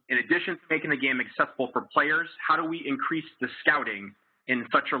 In addition to making the game accessible for players, how do we increase the scouting in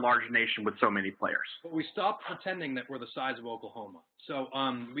such a large nation with so many players? Well, we stopped pretending that we're the size of Oklahoma. So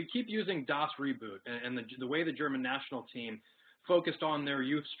we keep using Das Reboot and the way the German national team focused on their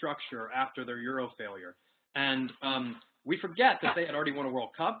youth structure after their Euro failure. And we forget that they had already won a World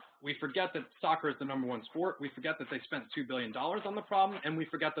Cup. We forget that soccer is the #1 sport. We forget that they spent $2 billion on the problem, and we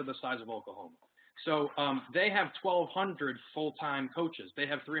forget they're the size of Oklahoma. So they have 1,200 full-time coaches. They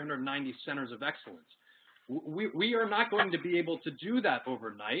have 390 centers of excellence. We are not going to be able to do that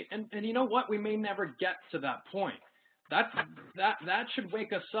overnight, and you know what? We may never get to that point. That should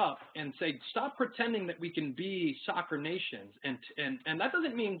wake us up and say, stop pretending that we can be soccer nations, and that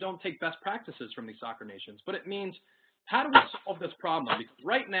doesn't mean don't take best practices from these soccer nations, but it means how do we solve this problem? Because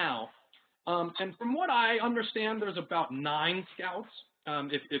right now, and from what I understand, there's about 9 scouts.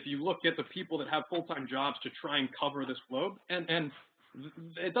 If you look at the people that have full-time jobs to try and cover this globe, and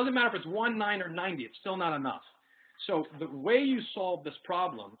it doesn't matter if it's 1, 9, or 90, it's still not enough. So the way you solve this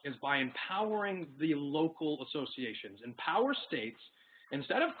problem is by empowering the local associations. Empower states,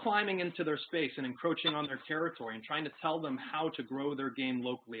 instead of climbing into their space and encroaching on their territory and trying to tell them how to grow their game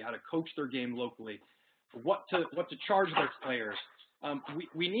locally, how to coach their game locally, what to charge their players.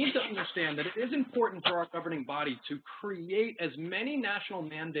 We need to understand that it is important for our governing body to create as many national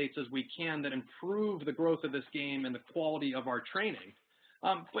mandates as we can that improve the growth of this game and the quality of our training,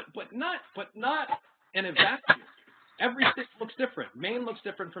 but not in a vacuum. Every state looks different. Maine looks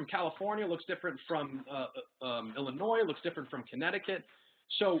different from California, looks different from Illinois, looks different from Connecticut.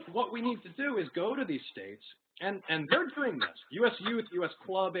 So what we need to do is go to these states, and they're doing this. U.S. Youth, U.S.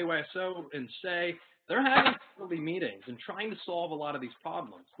 Club, AYSO, and SAY, they're having quarterly meetings and trying to solve a lot of these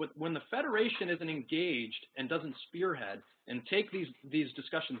problems. But when the federation isn't engaged and doesn't spearhead and take these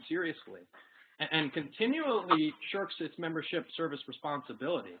discussions seriously and continually shirks its membership service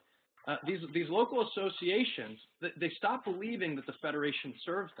responsibility, these local associations, they stop believing that the federation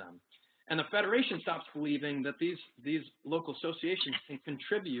serves them. And the federation stops believing that these local associations can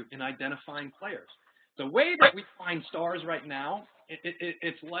contribute in identifying players. The way that we find stars right now,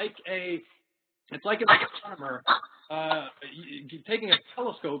 it's like an astronomer taking a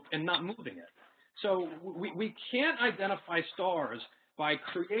telescope and not moving it. So we can't identify stars by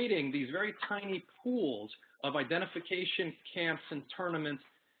creating these very tiny pools of identification camps and tournaments.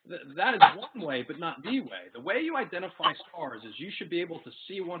 That is one way, but not the way. The way you identify stars is you should be able to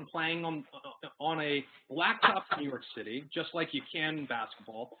see one playing on a laptop in New York City, just like you can in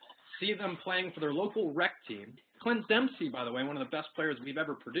basketball, see them playing for their local rec team. Clint Dempsey, by the way, one of the best players we've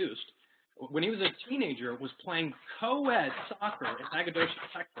ever produced, when he was a teenager, was playing co-ed soccer in Nacogdoches,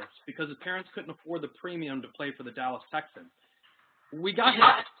 Texas, because his parents couldn't afford the premium to play for the Dallas Texans. We got him,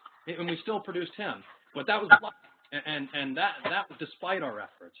 and we still produced him, but that was luck. And that was despite our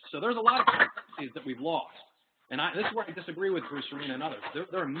efforts. So there's a lot of competencies that we've lost. And this is where I disagree with Bruce Arena and others.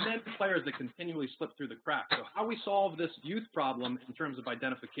 There are many players that continually slip through the cracks. So how we solve this youth problem in terms of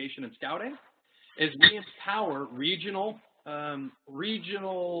identification and scouting is we empower regional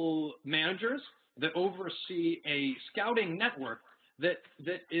managers that oversee a scouting network that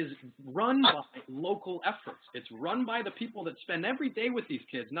is run by local efforts. It's run by the people that spend every day with these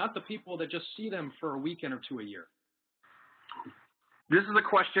kids, not the people that just see them for a weekend or 2 a year. This is a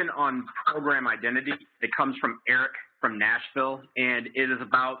question on program identity. It comes from Eric from Nashville, and it is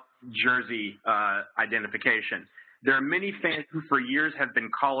about jersey identification. There are many fans who for years have been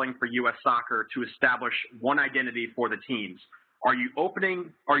calling for U.S. Soccer to establish one identity for the teams. Are you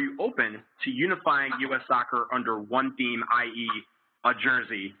open to unifying U.S. Soccer under one theme, i.e. a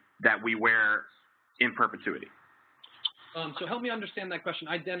jersey that we wear in perpetuity. So help me understand that question.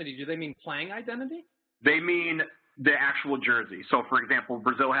 Identity, do they mean playing identity? They mean the actual jersey. So, for example,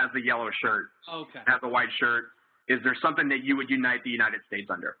 Brazil has the yellow shirt, has a white shirt. Is there something that you would unite the United States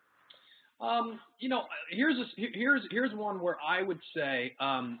under? Here's one where I would say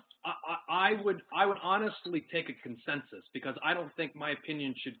I would honestly take a consensus, because I don't think my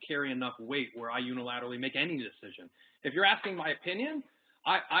opinion should carry enough weight where I unilaterally make any decision. If you're asking my opinion,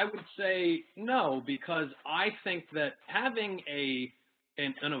 I would say no, because I think that having an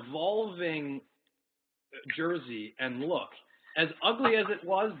evolving jersey and look, as ugly as it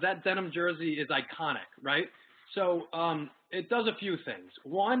was, that denim jersey is iconic, right? So it does a few things.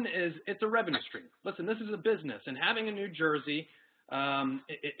 One is it's a revenue stream. Listen, this is a business, and having a new jersey,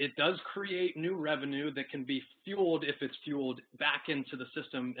 it does create new revenue that can be fueled, if it's fueled back into the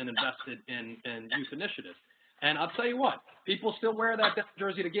system and invested in youth initiatives. And I'll tell you what, people still wear that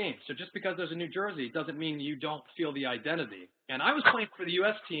jersey to games. So just because there's a new jersey doesn't mean you don't feel the identity. And I was playing for the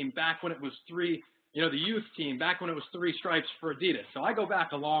U.S. team back when it was the youth team, back when it was 3 stripes for Adidas. So I go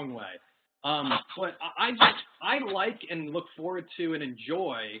back a long way. But I like and look forward to and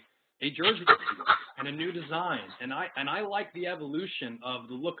enjoy a jersey and a new design. And I like the evolution of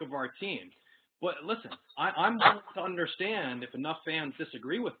the look of our team. But listen, I'm willing to understand, if enough fans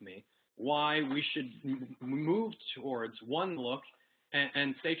disagree with me, why we should move towards one look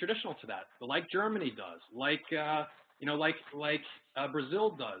and stay traditional to that, like Germany does, like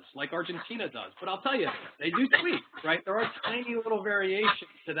Brazil does, like Argentina does. But I'll tell you, they do tweak, right? There are tiny little variations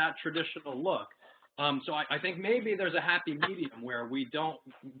to that traditional look. So I think maybe there's a happy medium where we don't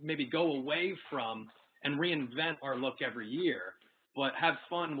maybe go away from and reinvent our look every year, but have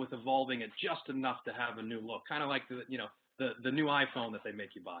fun with evolving it just enough to have a new look, kind of like the new iPhone that they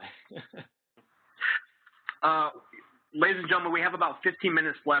make you buy. Ladies and gentlemen, we have about 15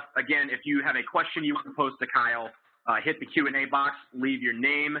 minutes left. Again, if you have a question you want to pose to Kyle, hit the Q&A box, leave your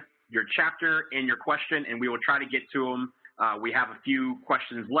name, your chapter, and your question, and we will try to get to them. We have a few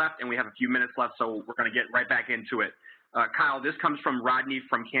questions left, and we have a few minutes left, so we're going to get right back into it. Kyle, this comes from Rodney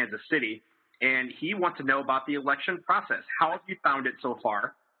from Kansas City, and he wants to know about the election process. How have you found it so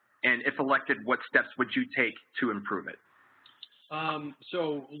far? And if elected, what steps would you take to improve it?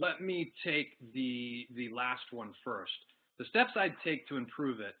 So let me take the last one first. The steps I'd take to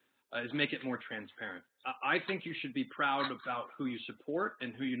improve it is make it more transparent. I think you should be proud about who you support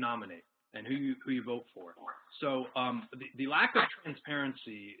and who you nominate and who you vote for. So the lack of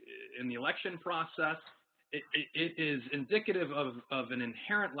transparency in the election process, it is indicative of an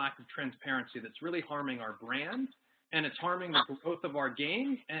inherent lack of transparency that's really harming our brand, and it's harming the growth of our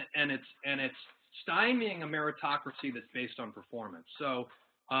game, and it's stymieing a meritocracy that's based on performance. So,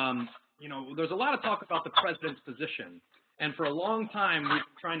 there's a lot of talk about the president's position. And for a long time, we've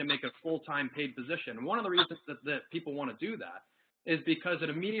been trying to make a full-time paid position. And one of the reasons that people want to do that is because it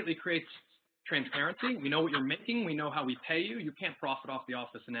immediately creates transparency. We know what you're making. We know how we pay you. You can't profit off the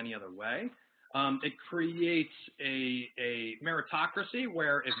office in any other way. It creates a meritocracy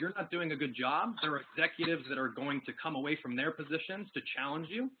where if you're not doing a good job, there are executives that are going to come away from their positions to challenge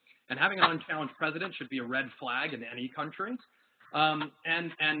you. And having an unchallenged president should be a red flag in any country. And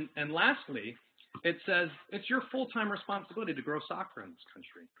lastly, it says it's your full-time responsibility to grow soccer in this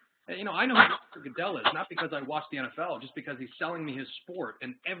country. I know who Roger Goodell is, not because I watch the NFL, just because he's selling me his sport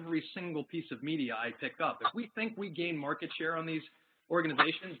in every single piece of media I pick up. If we think we gain market share on these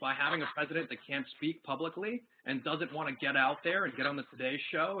organizations by having a president that can't speak publicly and doesn't want to get out there and get on the Today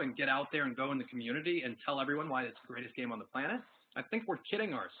Show and get out there and go in the community and tell everyone why it's the greatest game on the planet, I think we're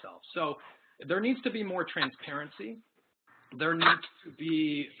kidding ourselves. So there needs to be more transparency. There needs to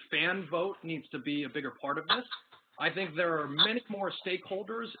be fan vote needs to be a bigger part of this. I think there are many more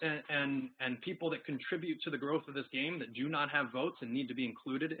stakeholders and people that contribute to the growth of this game that do not have votes and need to be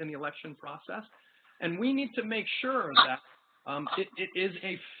included in the election process. And we need to make sure that it is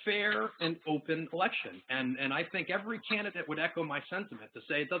a fair and open election. And I think every candidate would echo my sentiment to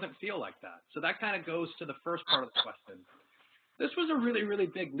say it doesn't feel like that. So that kind of goes to the first part of the question. This was a really, really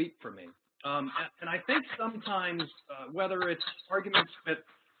big leap for me. And I think sometimes, whether it's arguments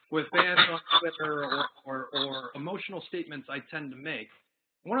with fans on Twitter or emotional statements I tend to make,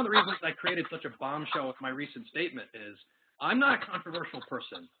 one of the reasons I created such a bombshell with my recent statement is I'm not a controversial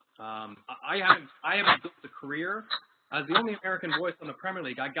person. I haven't built a career as the only American voice on the Premier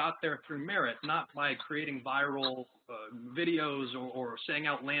League. I got there through merit, not by creating viral videos or saying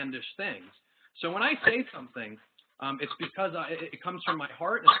outlandish things. So when I say something, it's because it comes from my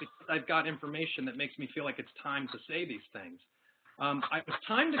heart, and it's because I've got information that makes me feel like it's time to say these things. it was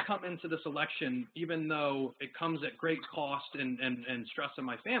time to come into this election, even though it comes at great cost and stress on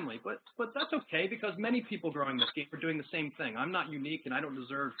my family. But that's okay, because many people growing this game are doing the same thing. I'm not unique, and I don't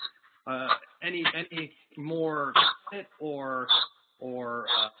deserve any more credit or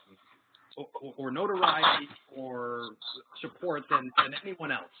notoriety or support than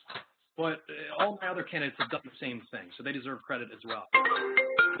anyone else. But all my other candidates have done the same thing, so they deserve credit as well.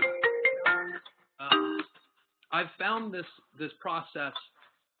 I've found this process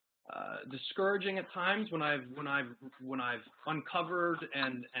discouraging at times when I've uncovered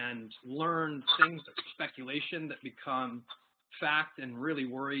and learned things that are speculation that become fact and really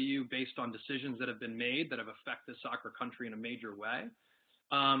worry you based on decisions that have been made that have affected soccer country in a major way.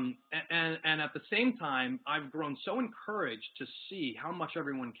 And at the same time, I've grown so encouraged to see how much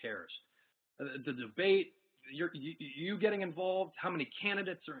everyone cares. The debate, you getting involved, how many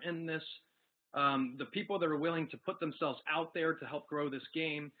candidates are in this, the people that are willing to put themselves out there to help grow this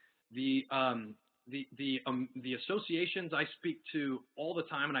game, the associations I speak to all the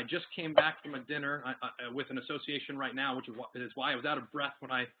time, and I just came back from a dinner with an association right now, which is why I was out of breath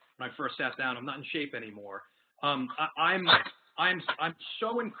when I first sat down. I'm not in shape anymore. I'm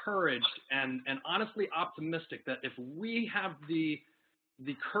so encouraged and honestly optimistic that if we have the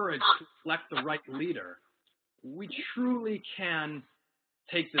courage to elect the right leader, we truly can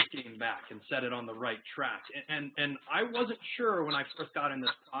take this game back and set it on the right track. And I wasn't sure when I first got in this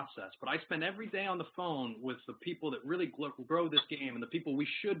process, but I spend every day on the phone with the people that really grow this game and the people we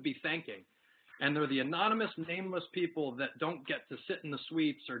should be thanking. And they're the anonymous, nameless people that don't get to sit in the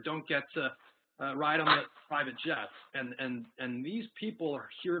suites or don't get to ride on the private jets. And these people are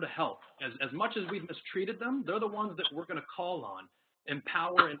here to help. As much as we've mistreated them, they're the ones that we're going to call on,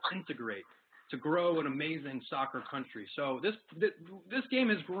 empower and integrate to grow an amazing soccer country. So this game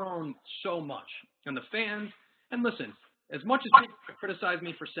has grown so much. And the fans, and listen, as much as people criticize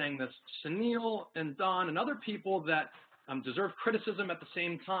me for saying this, Sunil and Don and other people that deserve criticism at the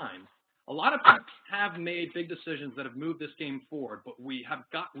same time, a lot of people have made big decisions that have moved this game forward, but we've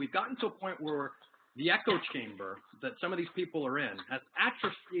gotten to a point where the echo chamber that some of these people are in has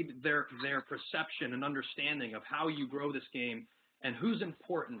atrophied their perception and understanding of how you grow this game and who's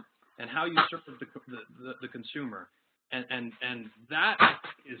important and how you serve the consumer. And that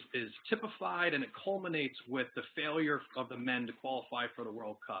is typified, and it culminates with the failure of the men to qualify for the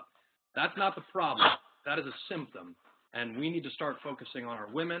World Cup. That's not the problem. That is a symptom. And we need to start focusing on our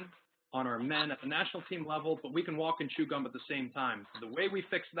women, on our men at the national team level, but we can walk and chew gum at the same time. The way we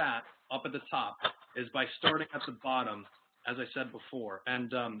fix that up at the top is by starting at the bottom, as I said before.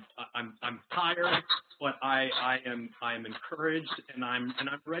 And I'm tired, but I am encouraged, and I'm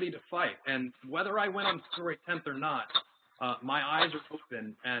ready to fight. And whether I win on February 10th or not, my eyes are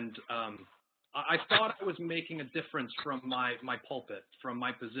open, and I thought I was making a difference from my pulpit, from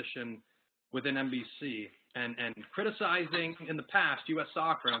my position within NBC, and criticizing in the past U.S.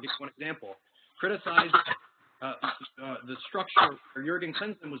 soccer. And I'll give you one example. Criticizing the structure where Jurgen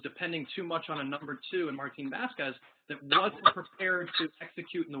Klinsmann was depending too much on a number two and Martin Vasquez that wasn't prepared to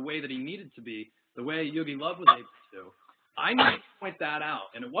execute in the way that he needed to be, the way Jogi Löw was able to. I need to point that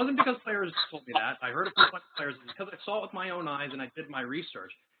out. And it wasn't because players told me that. I heard it from players. It's because I saw it with my own eyes and I did my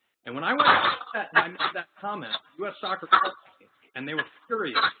research. And when I went to set and I made that comment, U.S. soccer called me, and they were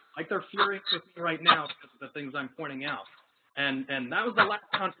furious, like they're furious with me right now because of the things I'm pointing out. And that was the last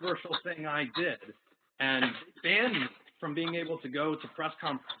controversial thing I did. And they banned me from being able to go to press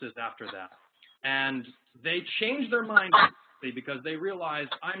conferences after that. And they changed their mind because they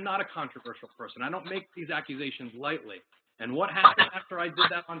realized I'm not a controversial person. I don't make these accusations lightly. And what happened after I did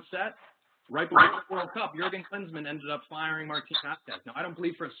that on set? Right before the World Cup, Jurgen Klinsmann ended up firing Martin Vasquez. Now, I don't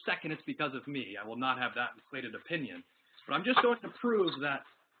believe for a second it's because of me. I will not have that inflated opinion. But I'm just going to prove that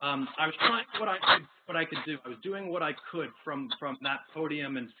I was trying what I could do. I was doing what I could from that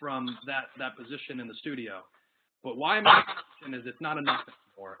podium and from that position in the studio. But why I'm asking is it's not enough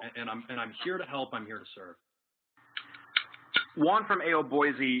anymore, and I'm here to help. I'm here to serve. Juan from AO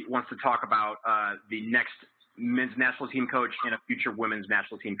Boise wants to talk about the next men's national team coach and a future women's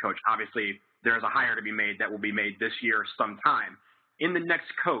national team coach. Obviously, there's a hire to be made that will be made this year sometime. In the next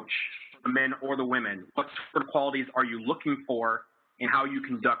coach, the men or the women, what sort of qualities are you looking for in how you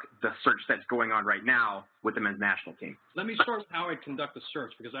conduct the search that's going on right now with the men's national team? Let me start with how I conduct the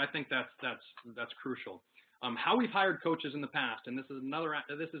search, because I think that's crucial. How we've hired coaches in the past, and this is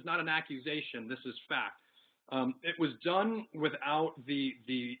not an accusation, this is fact. It was done without the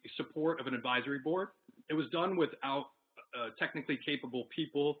support of an advisory board. It was done without technically capable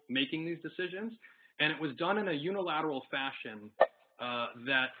people making these decisions, and it was done in a unilateral fashion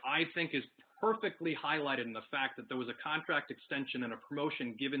that I think is perfectly highlighted in the fact that there was a contract extension and a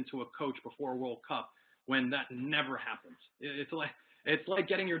promotion given to a coach before a World Cup when that never happens. It's like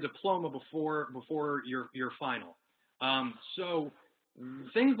getting your diploma before your final. So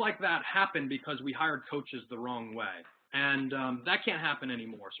things like that happen because we hired coaches the wrong way, and that can't happen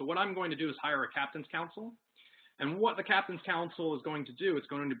anymore. So what I'm going to do is hire a captain's council, and what the captain's council is going to do, it's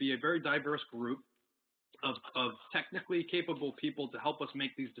going to be a very diverse group of technically capable people to help us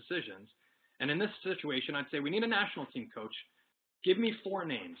make these decisions. And in this situation, I'd say we need a national team coach. Give me 4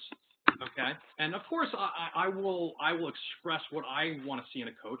 names, okay? And of course, I will express what I want to see in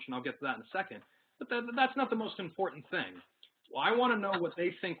a coach, and I'll get to that in a second. But that's not the most important thing. Well, I want to know what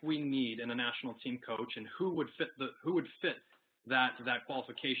they think we need in a national team coach and who would fit that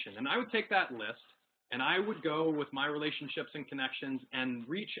qualification. And I would take that list, and I would go with my relationships and connections and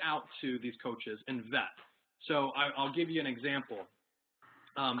reach out to these coaches and vet. So I'll give you an example.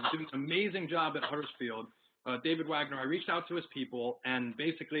 Doing an amazing job at Huddersfield, David Wagner, I reached out to his people and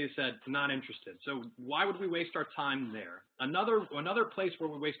basically said, not interested. So why would we waste our time there? Another place where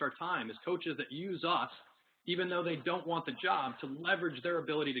we waste our time is coaches that use us, even though they don't want the job, to leverage their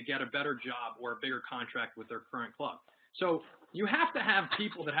ability to get a better job or a bigger contract with their current club. So you have to have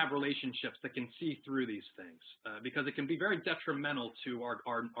people that have relationships that can see through these things because it can be very detrimental to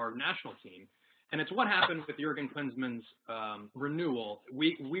our national team. And it's what happened with Jurgen Klinsmann's renewal.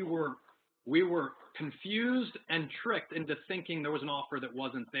 We were confused and tricked into thinking there was an offer that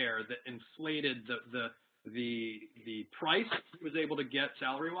wasn't there, that inflated the price he was able to get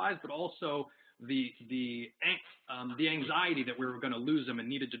salary-wise, but also the anxiety that we were going to lose him and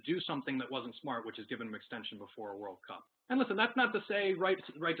needed to do something that wasn't smart, which is give him an extension before a World Cup. And listen, that's not to say right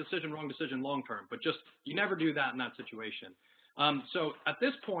decision, wrong decision long term, but just you never do that in that situation. So at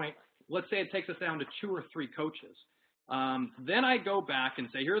this point, let's say it takes us down to 2 or 3 coaches. Then I go back and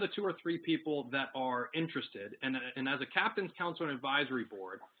say, here are the 2 or 3 people that are interested. And as a captain's council and advisory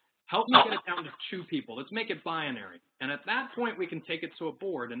board, help me get it down to 2 people. Let's make it binary. And at that point, we can take it to a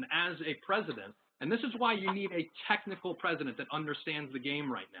board. And as a president, and this is why you need a technical president that understands the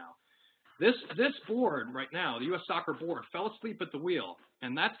game right now. This board right now, the U.S. Soccer Board, fell asleep at the wheel.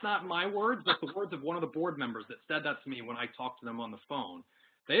 And that's not my words. That's the words of one of the board members that said that to me when I talked to them on the phone.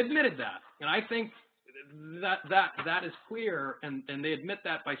 They admitted that. And I think that is clear, and they admit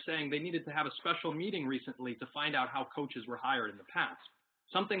that by saying they needed to have a special meeting recently to find out how coaches were hired in the past,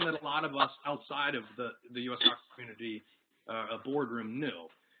 something that a lot of us outside of the U.S. soccer community boardroom knew.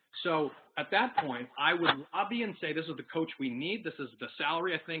 So at that point, I would lobby and say, this is the coach we need, this is the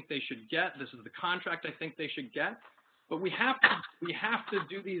salary I think they should get, this is the contract I think they should get. But we have to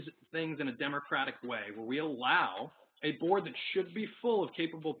do these things in a democratic way where we allow a board that should be full of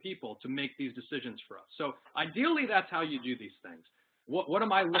capable people to make these decisions for us. So ideally, that's how you do these things. What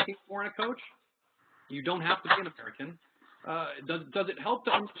am I looking for in a coach? You don't have to be an American. Does it help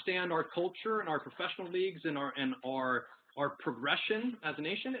to understand our culture and our professional leagues and our progression as a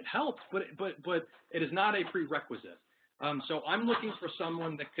nation? It helps, but it is not a prerequisite. So I'm looking for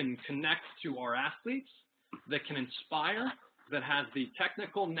someone that can connect to our athletes, that can inspire, that has the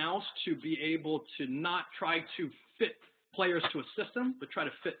technical nous to be able to not try to fit players to a system, but try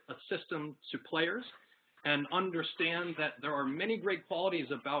to fit a system to players, and understand that there are many great qualities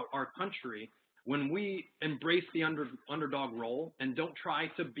about our country when we embrace the underdog role and don't try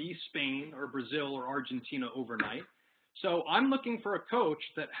to be Spain or Brazil or Argentina overnight. So I'm looking for a coach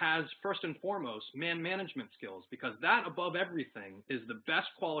that has, first and foremost, man management skills, because that, above everything, is the best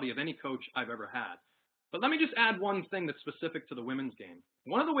quality of any coach I've ever had. But let me just add one thing that's specific to the women's game.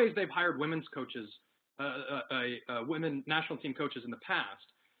 One of the ways they've hired women's coaches, women national team coaches in the past,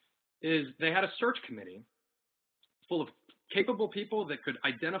 is they had a search committee full of capable people that could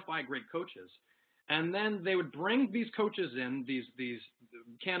identify great coaches. And then they would bring these coaches in, these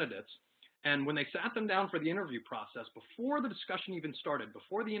candidates, and when they sat them down for the interview process, before the discussion even started,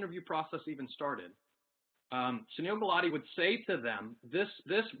 before the interview process even started, Sunil Gulati would say to them,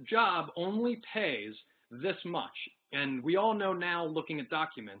 this job only pays this much. And we all know now, looking at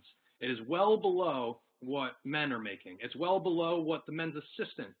documents, it is well below what men are making. It's well below what the men's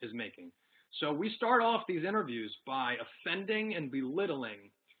assistant is making. So we start off these interviews by offending and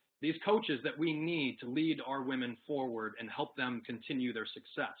belittling these coaches that we need to lead our women forward and help them continue their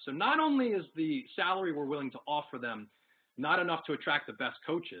success. So not only is the salary we're willing to offer them not enough to attract the best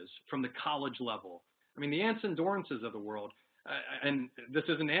coaches from the college level. I mean, the Anson Dorrances of the world, and this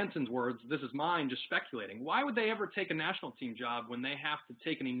isn't Anson's words, this is mine just speculating. Why would they ever take a national team job when they have to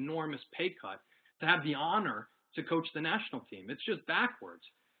take an enormous pay cut to have the honor to coach the national team? It's just backwards.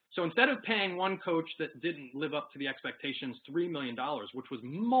 So instead of paying one coach that didn't live up to the expectations $3 million, which was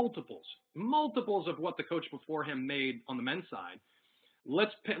multiples of what the coach before him made on the men's side,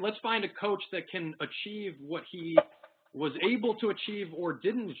 let's find a coach that can achieve what he was able to achieve or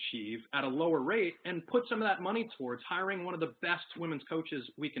didn't achieve at a lower rate and put some of that money towards hiring one of the best women's coaches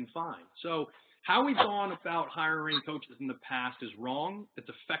we can find. So how we've gone about hiring coaches in the past is wrong. It's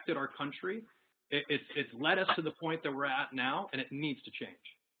affected our country. It's led us to the point that we're at now, and it needs to change.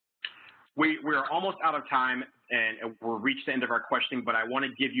 We're almost out of time, and we're reached the end of our questioning, but I want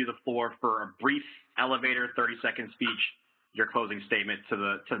to give you the floor for a brief elevator 30-second speech, your closing statement to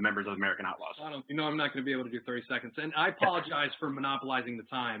the members of American Outlaws. I'm not going to be able to do 30 seconds. And I apologize for monopolizing the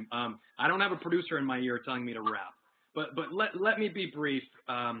time. I don't have a producer in my ear telling me to wrap. But let me be brief.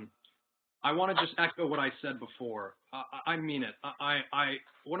 I want to just echo what I said before. I mean it.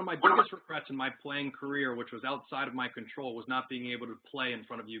 One of my biggest regrets in my playing career, which was outside of my control, was not being able to play in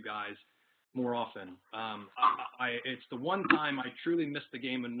front of you guys more often. It's the one time I truly missed the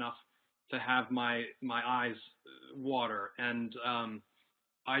game enough to have my eyes water. And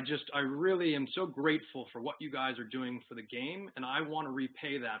I really am so grateful for what you guys are doing for the game. And I want to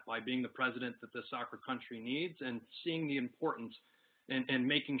repay that by being the president that the soccer country needs and seeing the importance and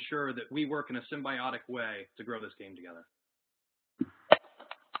making sure that we work in a symbiotic way to grow this game together.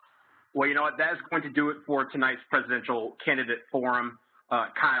 Well, you know what? That is going to do it for tonight's presidential candidate forum.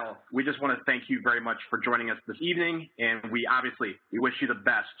 Kyle, we just want to thank you very much for joining us this evening, and we wish you the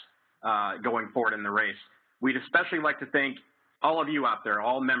best going forward in the race. We'd especially like to thank all of you out there,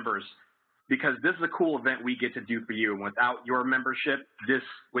 all members, because this is a cool event we get to do for you, and without your membership, this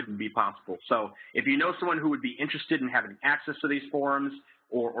wouldn't be possible. So if you know someone who would be interested in having access to these forums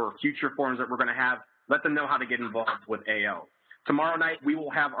or future forums that we're going to have, let them know how to get involved with AO. Tomorrow night, we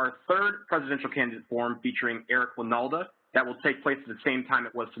will have our third presidential candidate forum featuring Eric Winalda. That will take place at the same time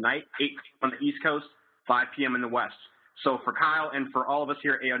it was tonight, 8 p.m. on the East Coast, 5 p.m. in the West. So for Kyle and for all of us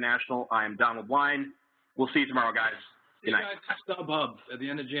here at AO National, I am Donald Wine. We'll see you tomorrow, guys. Good night. See you guys at StubHub at the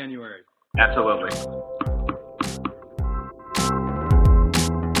end of January. Absolutely.